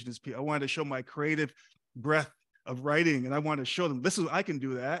with Indigenous people. I wanted to show my creative breadth of writing, and I wanted to show them, listen, I can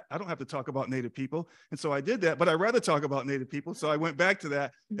do that. I don't have to talk about Native people. And so I did that, but I'd rather talk about Native people. So I went back to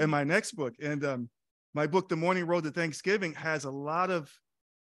that in my next book. And my book, The Morning Road to Thanksgiving, has a lot of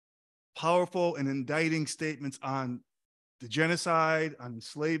powerful and indicting statements on the genocide, on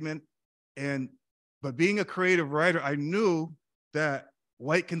enslavement. But being a creative writer, I knew that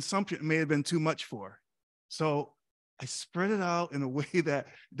white consumption may have been too much for. So I spread it out in a way that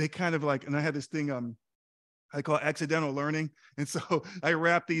they kind of like, and I had this thing I call accidental learning. And so I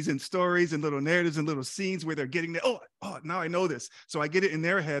wrap these in stories and little narratives and little scenes where they're getting there. Oh, now I know this. So I get it in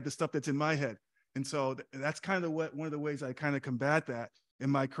their head, the stuff that's in my head. And so that's kind of one of the ways I kind of combat that in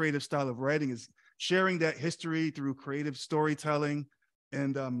my creative style of writing, is sharing that history through creative storytelling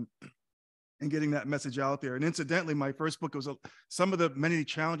and getting that message out there. And incidentally, my first book was some of the many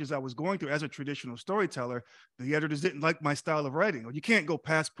challenges I was going through as a traditional storyteller. The editors didn't like my style of writing. Well, you can't go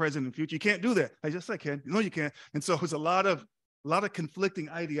past, present, and future. You can't do that. I can. No, you can't. And so it was a lot of conflicting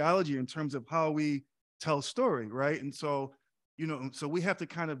ideology in terms of how we tell story, right? And so, you know, so we have to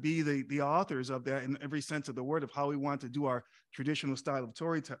kind of be the authors of that in every sense of the word, of how we want to do our traditional style of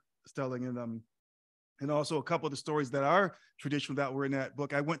storytelling. And also a couple of the stories that are traditional that were in that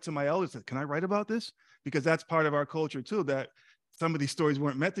book, I went to my elders and said, can I write about this? Because that's part of our culture too, that some of these stories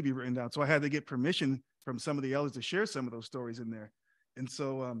weren't meant to be written down. So I had to get permission from some of the elders to share some of those stories in there. And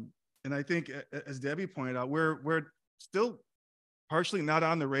so, and I think, as Debbie pointed out, we're still partially not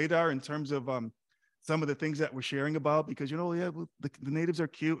on the radar in terms of some of the things that we're sharing about, because, you know, yeah, the natives are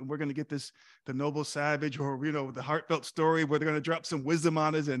cute and we're going to get the noble savage, or, you know, the heartfelt story where they're going to drop some wisdom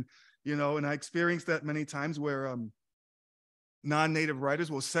on us. And, you know, and I experienced that many times where non-native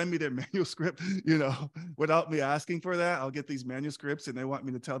writers will send me their manuscript, you know, without me asking for that. I'll get these manuscripts and they want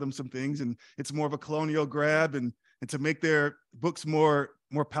me to tell them some things, and it's more of a colonial grab and to make their books more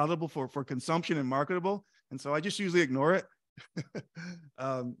palatable for consumption and marketable. And so I just usually ignore it.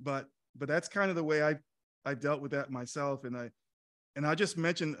 But that's kind of the way I've dealt with that myself. And I just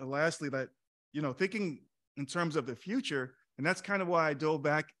mentioned lastly that, you know, thinking in terms of the future, and that's kind of why I dove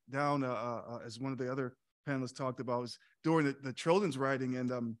back down, as one of the other panelists talked about, was during the children's writing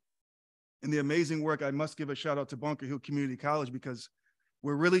and the amazing work. I must give a shout out to Bunker Hill Community College, because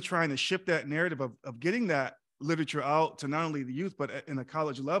we're really trying to shift that narrative of getting that literature out to not only the youth, but in a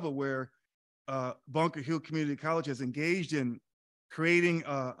college level, where Bunker Hill Community College has engaged in creating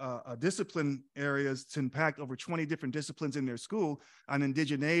discipline areas to impact over 20 different disciplines in their school on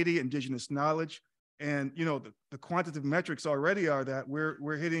indigeneity, indigenous knowledge. And, you know, the quantitative metrics already are that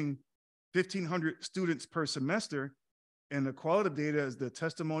we're hitting 1,500 students per semester. And the qualitative data is the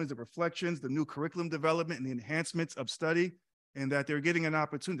testimonies, the reflections, the new curriculum development, and the enhancements of study, and that they're getting an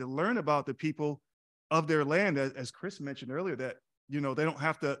opportunity to learn about the people of their land, as Chris mentioned earlier, that, you know, they don't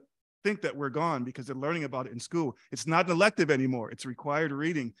have to think that we're gone because they're learning about it in school. It's not an elective anymore. It's required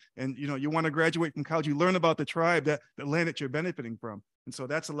reading. And, you know, you want to graduate from college, you learn about the tribe, the land that you're benefiting from. And so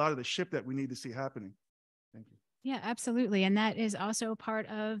that's a lot of the shift that we need to see happening. Thank you. Yeah, absolutely. And that is also part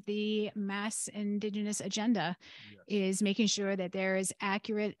of the Mass Indigenous agenda, is making sure that there is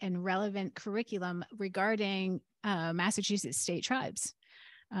accurate and relevant curriculum regarding Massachusetts state tribes,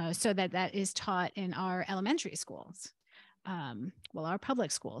 so that is taught in our elementary schools. Well, our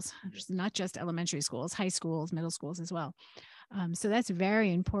public schools, not just elementary schools, high schools, middle schools as well. So that's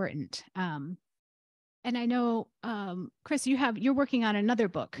very important. And I know, Chris, you're working on another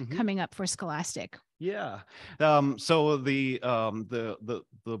book coming up for Scholastic. Yeah. So the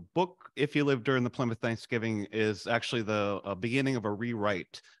book, If You Lived During the Plymouth Thanksgiving, is actually the beginning of a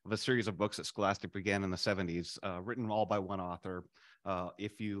rewrite of a series of books that Scholastic began in the 70s, written all by one author.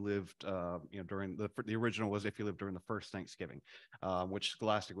 If you lived, during the original was If You Lived During the First Thanksgiving, which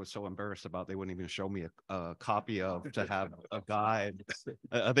Scholastic was so embarrassed about they wouldn't even show me a copy of to have a guide.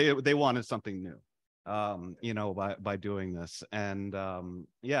 They wanted something new. By doing this. And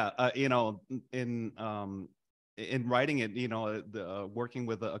in writing it, working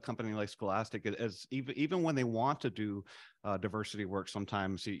with a company like Scholastic, as even when they want to do diversity work,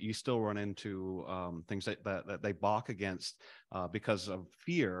 sometimes you still run into things that they balk against because of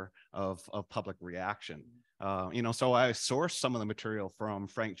fear of public reaction. So I sourced some of the material from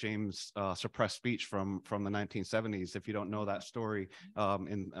Frank James' suppressed speech from the 1970s. If you don't know that story,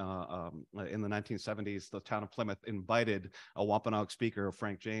 in the 1970s, the town of Plymouth invited a Wampanoag speaker,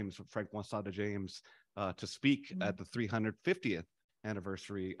 Frank Wansada James, to speak at the 350th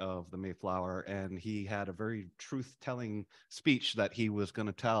anniversary of the Mayflower, and he had a very truth-telling speech that he was going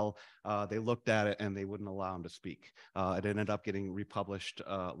to tell. They looked at it and they wouldn't allow him to speak. It ended up getting republished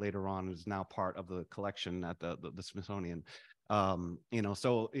later on. It is now part of the collection at the Smithsonian. That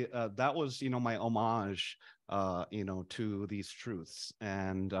was my homage to these truths.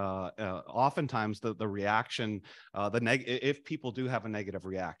 And oftentimes the reaction, if people do have a negative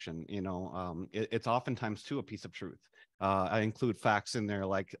reaction, it's oftentimes to a piece of truth. I include facts in there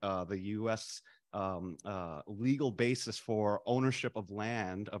like the U.S. Legal basis for ownership of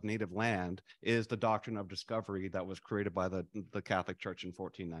native land, is the doctrine of discovery that was created by the Catholic Church in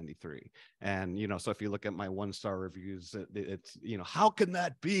 1493. And, so if you look at my 1-star reviews, it's, how can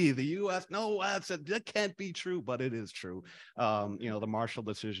that be? The U.S. No, that can't be true, but it is true. The Marshall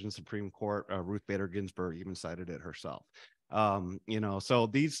decision, Supreme Court, Ruth Bader Ginsburg even cited it herself. So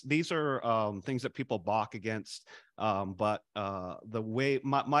these are things that people balk against. But the way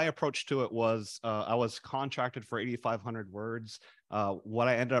my approach to it was, I was contracted for 8,500 words. What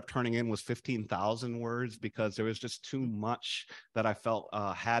I ended up turning in was 15,000 words because there was just too much that I felt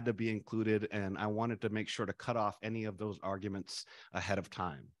had to be included, and I wanted to make sure to cut off any of those arguments ahead of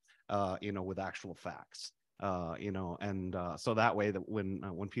time, with actual facts. So that way that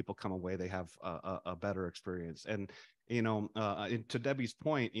when people come away, they have a better experience. And to Debbie's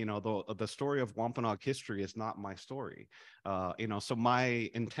point, the story of Wampanoag history is not my story. So my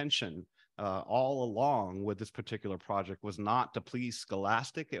intention all along with this particular project was not to please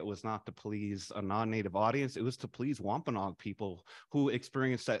Scholastic. It was not to please a non-native audience. It was to please Wampanoag people who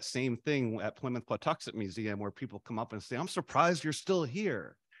experienced that same thing at Plymouth Patuxet Museum, where people come up and say, "I'm surprised you're still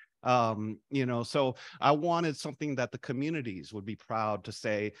here." So I wanted something that the communities would be proud to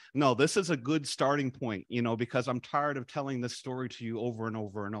say, no, this is a good starting point, because I'm tired of telling this story to you over and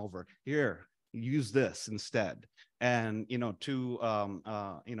over and over. Here, use this instead. And,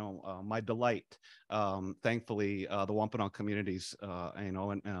 my delight, thankfully, the Wampanoag communities, and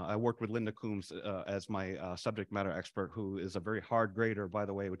I worked with Linda Coombs as my subject matter expert, who is a very hard grader, by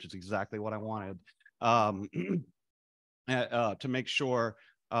the way, which is exactly what I wanted, to make sure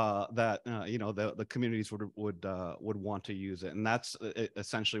that the communities would want to use it. And that's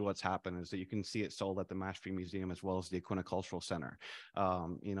essentially what's happened, is that you can see it sold at the Mashpee Museum as well as the Equinocultural Center.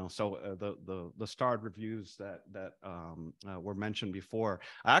 So the starred reviews that were mentioned before,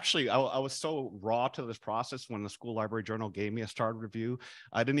 I was so raw to this process. When the School Library Journal gave me a starred review,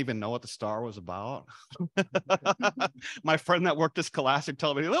 I didn't even know what the star was about. My friend that worked at Scholastic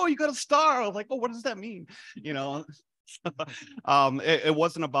told me, "Oh, you got a star." I was like, "Oh, what does that mean?" It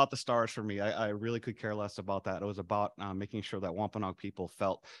wasn't about the stars for me. I really could care less about that. It was about making sure that Wampanoag people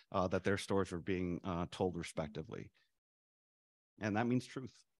felt that their stories were being told respectively. And that means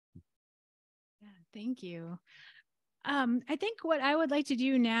truth. Yeah, thank you. I think what I would like to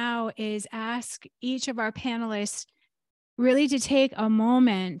do now is ask each of our panelists really to take a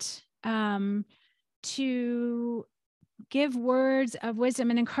moment to give words of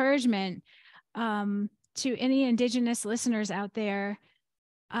wisdom and encouragement to any Indigenous listeners out there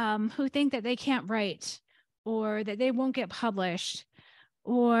who think that they can't write, or that they won't get published,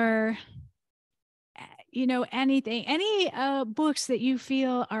 or anything, any books that you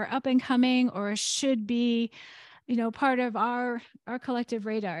feel are up and coming or should be part of our collective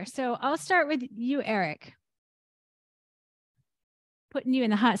radar. So I'll start with you, Eric, putting you in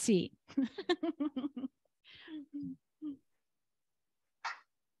the hot seat.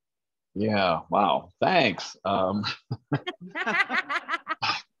 Yeah, wow, thanks. Well,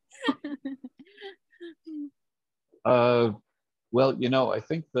 I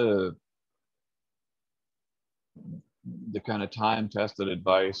think the kind of time-tested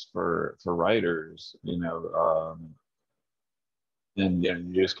advice for writers, and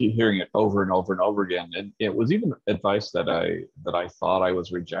you just keep hearing it over and over and over again. And it was even advice that I thought I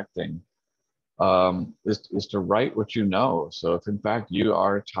was rejecting, is to write what you know. So if in fact you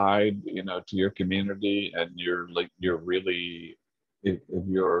are tied, to your community, and you're really, if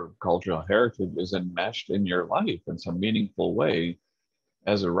your cultural heritage is enmeshed in your life in some meaningful way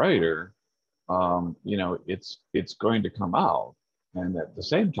as a writer, it's going to come out. And at the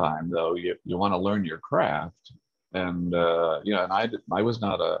same time, though, you want to learn your craft. And and I was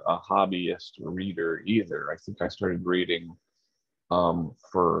not a hobbyist reader either. I think I started reading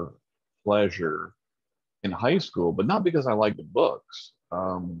for pleasure in high school, but not because I liked the books,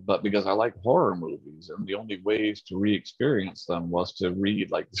 but because I like horror movies. And the only ways to re-experience them was to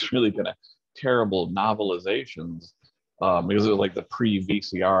read like this really kind of terrible novelizations, because it was like the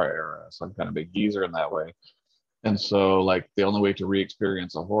pre-VCR era. So I'm kind of a geezer in that way. And so like the only way to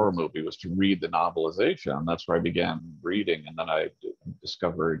re-experience a horror movie was to read the novelization. And that's where I began reading. And then I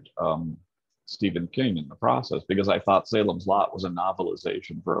discovered Stephen King in the process, because I thought Salem's Lot was a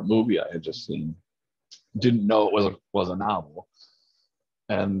novelization for a movie I had just seen. Didn't know it was a novel.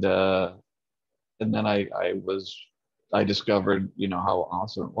 And then I discovered, how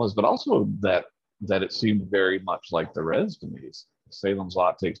awesome it was, but also that it seemed very much like the Res to me. Salem's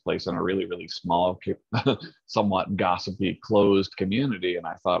Lot takes place in a really, really small, somewhat gossipy, closed community. And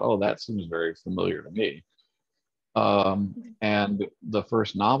I thought, oh, that seems very familiar to me. And the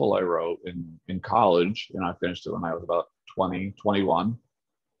first novel I wrote in college, I finished it when I was about 20, 21.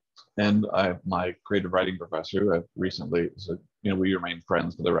 And my creative writing professor, I've recently, we remained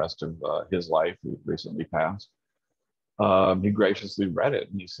friends for the rest of his life. He recently passed. He graciously read it,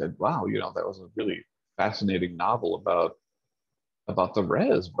 and he said, wow, that was a really fascinating novel about the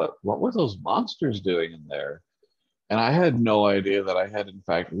Res, but what were those monsters doing in there? And I had no idea that I had in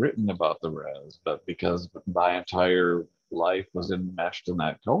fact written about the Res, but because my entire life was enmeshed in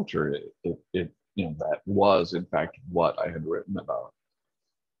that culture, it that was in fact what I had written about.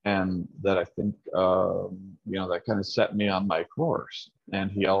 And that I think, that kind of set me on my course. And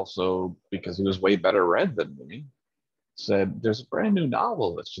he also, because he was way better read than me, said, there's a brand new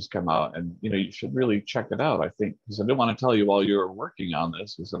novel that's just come out, and you should really check it out. I think, he said, I didn't want to tell you while you were working on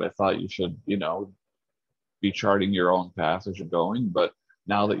this. He said, I thought you should, be charting your own path as you're going, but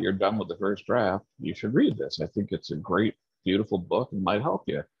now that you're done with the first draft, you should read this. I think it's a great, beautiful book and might help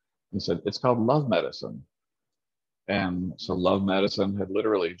you. He said, it's called Love Medicine. And so Love Medicine had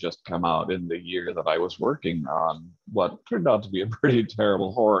literally just come out in the year that I was working on what turned out to be a pretty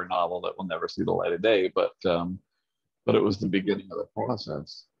terrible horror novel that will never see the light of day, but it was the beginning of the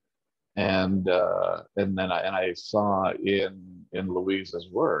process. And then I saw in Louise's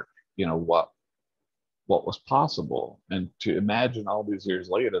work, what was possible. And to imagine all these years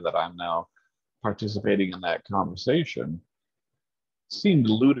later that I'm now participating in that conversation seemed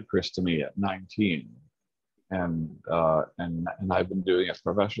ludicrous to me at 19. And I've been doing it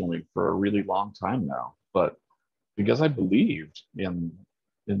professionally for a really long time now. But because I believed in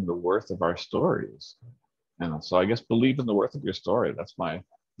the worth of our stories. And so I guess believe in the worth of your story. That's my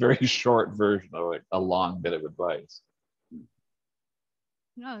very short version of a long bit of advice.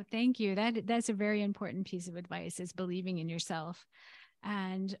 No, thank you. That's a very important piece of advice, is believing in yourself.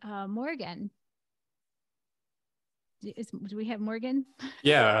 And Morgan, do we have Morgan?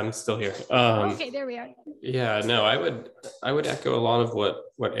 Yeah, I'm still here. Okay, there we are. Yeah, no, I would echo a lot of what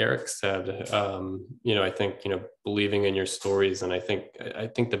Eric said. I think, believing in your stories. And I think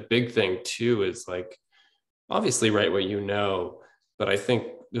the big thing too is like, obviously write what you know, but I think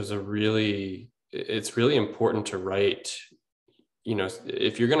it's really important to write,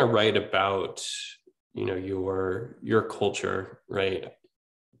 if you're going to write about, your culture, right?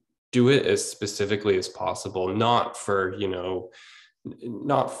 Do it as specifically as possible, not for the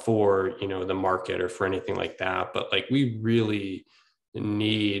market or for anything like that, but like we really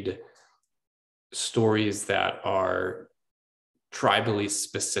need stories that are tribally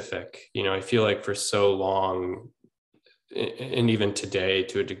specific. I feel like for so long, and even today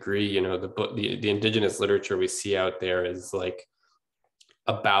to a degree, the indigenous literature we see out there is like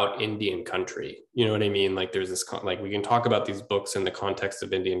about Indian country. You know what I mean? Like there's this, like we can talk about these books in the context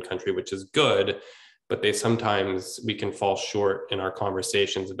of Indian country, which is good, but we can fall short in our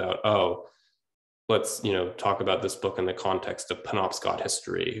conversations about, let's, talk about this book in the context of Penobscot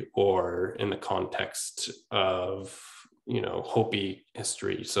history or in the context of, Hopi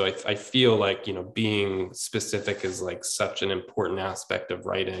history. So I feel like, being specific is like such an important aspect of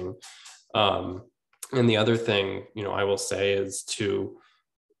writing. And the other thing, I will say is to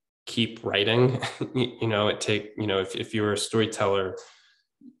keep writing. If you're a storyteller,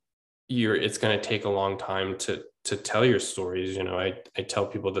 it's going to take a long time to tell your stories. I tell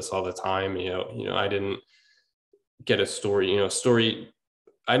people this all the time. I didn't get a story.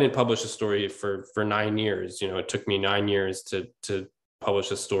 I didn't publish a story for 9 years. It took me 9 years to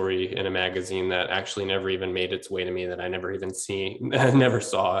publish a story in a magazine that actually never even made its way to me, that I never even never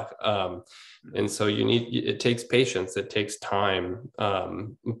saw. And so it takes patience, it takes time.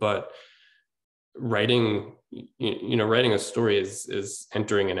 But writing a story is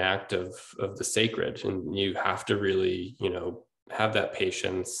entering an act of the sacred, and you have to really, have that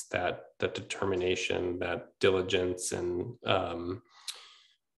patience, that determination, that diligence, and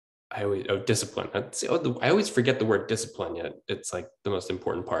discipline. I always forget the word discipline, yet it's like the most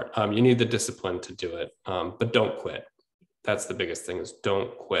important part. You need the discipline to do it, but don't quit. That's the biggest thing, is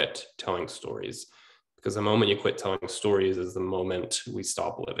don't quit telling stories, because the moment you quit telling stories is the moment we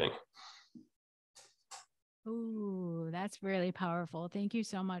stop living. Ooh, that's really powerful. Thank you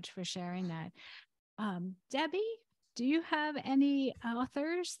so much for sharing that. Debbie, do you have any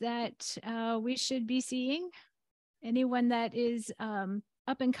authors that we should be seeing? Anyone that is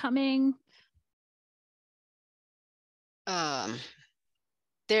up and coming?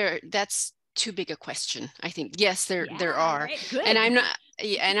 That's too big a question. I think, yes, there are. Right, good.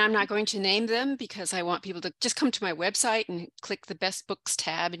 And I'm not going to name them, because I want people to just come to my website and click the best books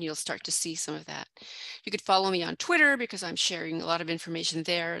tab, and you'll start to see some of that. You could follow me on Twitter, because I'm sharing a lot of information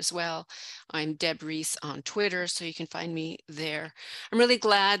there as well. I'm Deb Reese on Twitter, so you can find me there. I'm really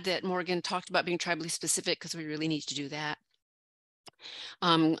glad that Morgan talked about being tribally specific, because we really need to do that.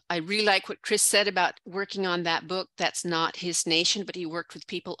 I really like what Chris said about working on that book. That's not his nation, but he worked with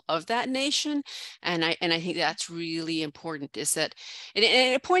people of that nation. And I think that's really important, is that, and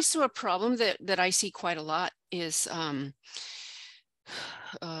it points to a problem that I see quite a lot, is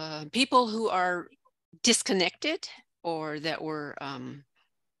people who are disconnected, or that were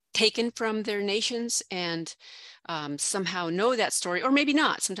taken from their nations, and somehow know that story, or maybe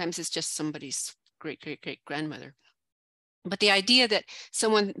not. Sometimes it's just somebody's great-great-great-grandmother. But the idea that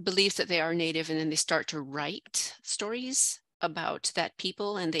someone believes that they are Native, and then they start to write stories about that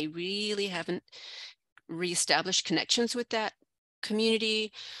people, and they really haven't reestablished connections with that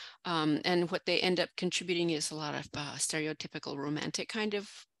community. And what they end up contributing is a lot of stereotypical romantic kind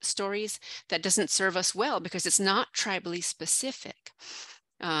of stories that doesn't serve us well, because it's not tribally specific.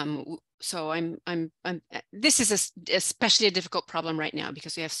 So this is especially a difficult problem right now,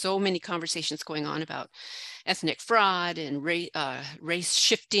 because we have so many conversations going on about ethnic fraud and race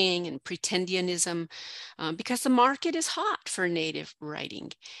shifting and pretendianism, because the market is hot for Native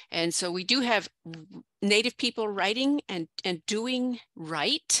writing. And so we do have Native people writing and doing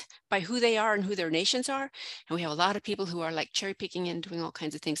right by who they are and who their nations are. And we have a lot of people who are like cherry picking and doing all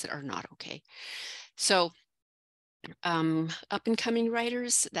kinds of things that are not okay. So up and coming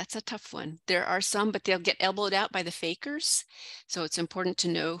writers, that's a tough one. There are some, but they'll get elbowed out by the fakers. So it's important to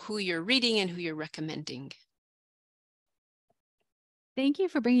know who you're reading and who you're recommending. Thank you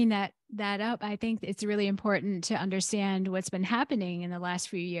for bringing that up. I think it's really important to understand what's been happening in the last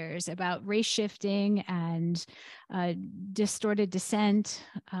few years about race shifting and distorted descent,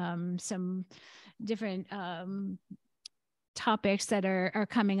 some different topics that are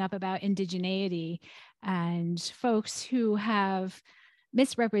coming up about indigeneity, and folks who have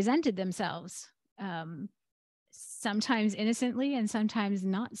misrepresented themselves, sometimes innocently and sometimes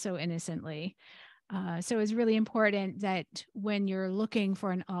not so innocently. So it's really important that when you're looking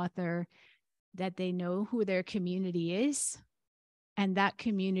for an author, that they know who their community is, and that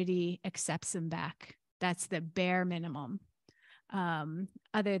community accepts them back That's the bare minimum.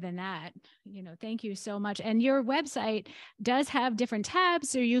 Other than that, you know, thank you so much. And your website does have different tabs,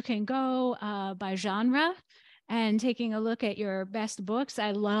 so you can go by genre and taking a look at your best books.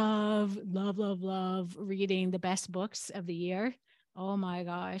 I love reading the best books of the year. Oh my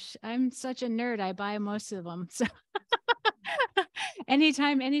gosh, I'm such a nerd. I buy most of them. So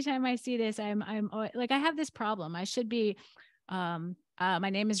anytime I see this, I'm like, I have this problem. I should be, my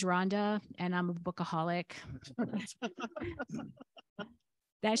name is Rhonda and I'm a bookaholic.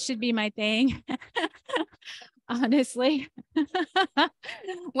 That should be my thing. Honestly.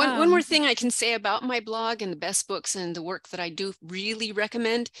 One more thing I can say about my blog and the best books and the work that I do really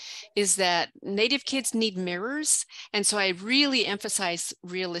recommend is that Native kids need mirrors. And so I really emphasize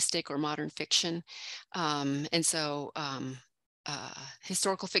realistic or modern fiction. And so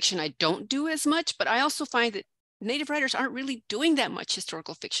historical fiction, I don't do as much, but I also find that Native writers aren't really doing that much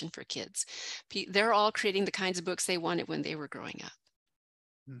historical fiction for kids. They're all creating the kinds of books they wanted when they were growing up.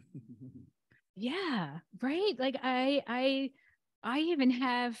 Yeah, right. Like I even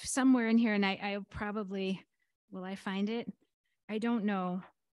have somewhere in here, and I probably, will I find it? I don't know,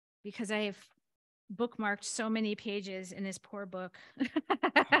 because I have bookmarked so many pages in this poor book.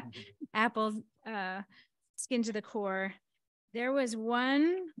 Apple's Skin to the Core. There was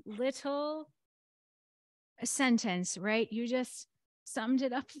one little sentence, right? You just summed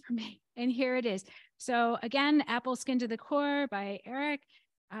it up for me, and here it is. So again, Apple Skin to the Core by Eric.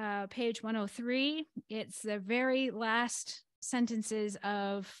 Page 103, it's the very last sentences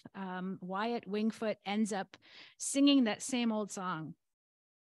of Wyatt Wingfoot ends up singing that same old song.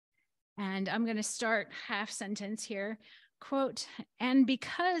 And I'm going to start half sentence here. Quote, "And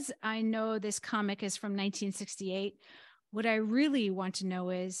because I know this comic is from 1968, what I really want to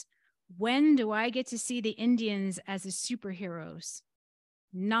know is, when do I get to see the Indians as the superheroes,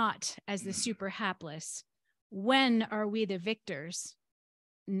 not as the super hapless? When are we the victors,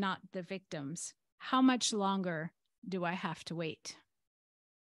 not the victims? How much longer do I have to wait?"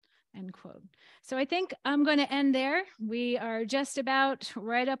 End quote. So I think I'm going to end there. We are just about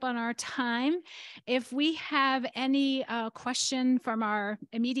right up on our time. If we have any question from our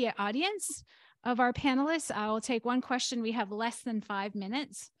immediate audience of our panelists, I'll take one question. We have less than 5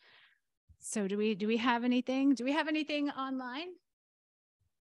 minutes. So do we have anything? Do we have anything online?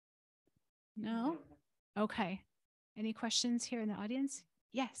 No? Okay. Any questions here in the audience?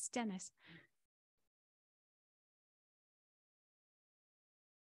 Yes, Dennis.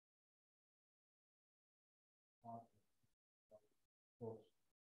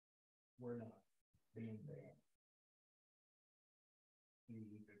 We're not being banned.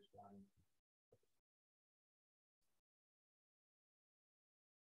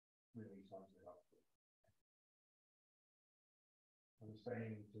 Really sums it up. I'm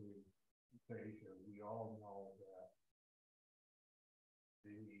saying to Asia, we all know that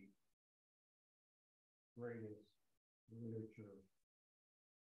the greatest literature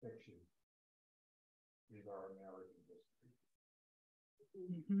fiction is our American history.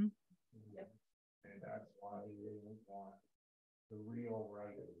 Mm-hmm. And that's why we really want the real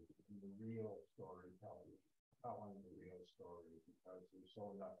writers and the real storytellers telling the real story, because there's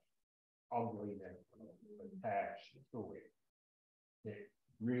so much ugliness attached to it. It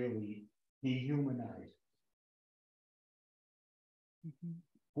really dehumanizes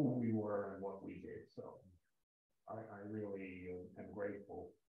who we were and what we did. So I really am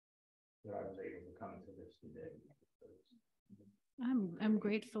grateful that I was able to come to this today. I'm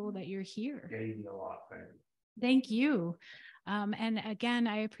grateful that you're here. Gave me a lot. Thank you. And again,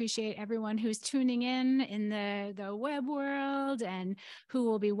 I appreciate everyone who's tuning in the web world and who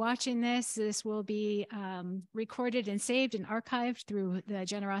will be watching this. This will be recorded and saved and archived through the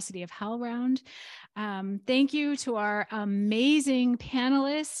generosity of HowlRound. Thank you to our amazing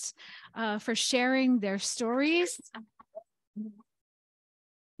panelists for sharing their stories.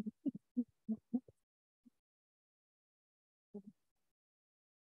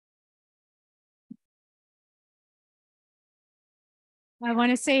 I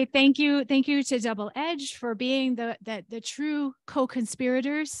want to say thank you to Double Edge for being the true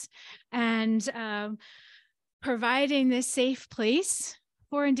co-conspirators and providing this safe place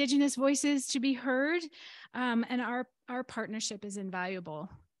for Indigenous voices to be heard. And our partnership is invaluable.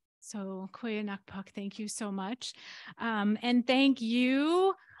 So Koyanakpak, thank you so much. And thank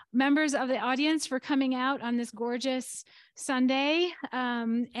you, members of the audience, for coming out on this gorgeous Sunday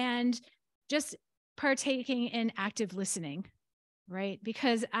and just partaking in active listening. right?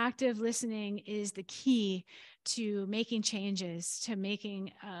 Because active listening is the key to making changes, to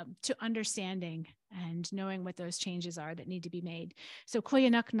making, to understanding and knowing what those changes are that need to be made. So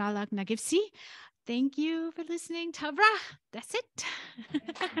koyanak nalak nagivsi. Thank you for listening. Tavra, that's it.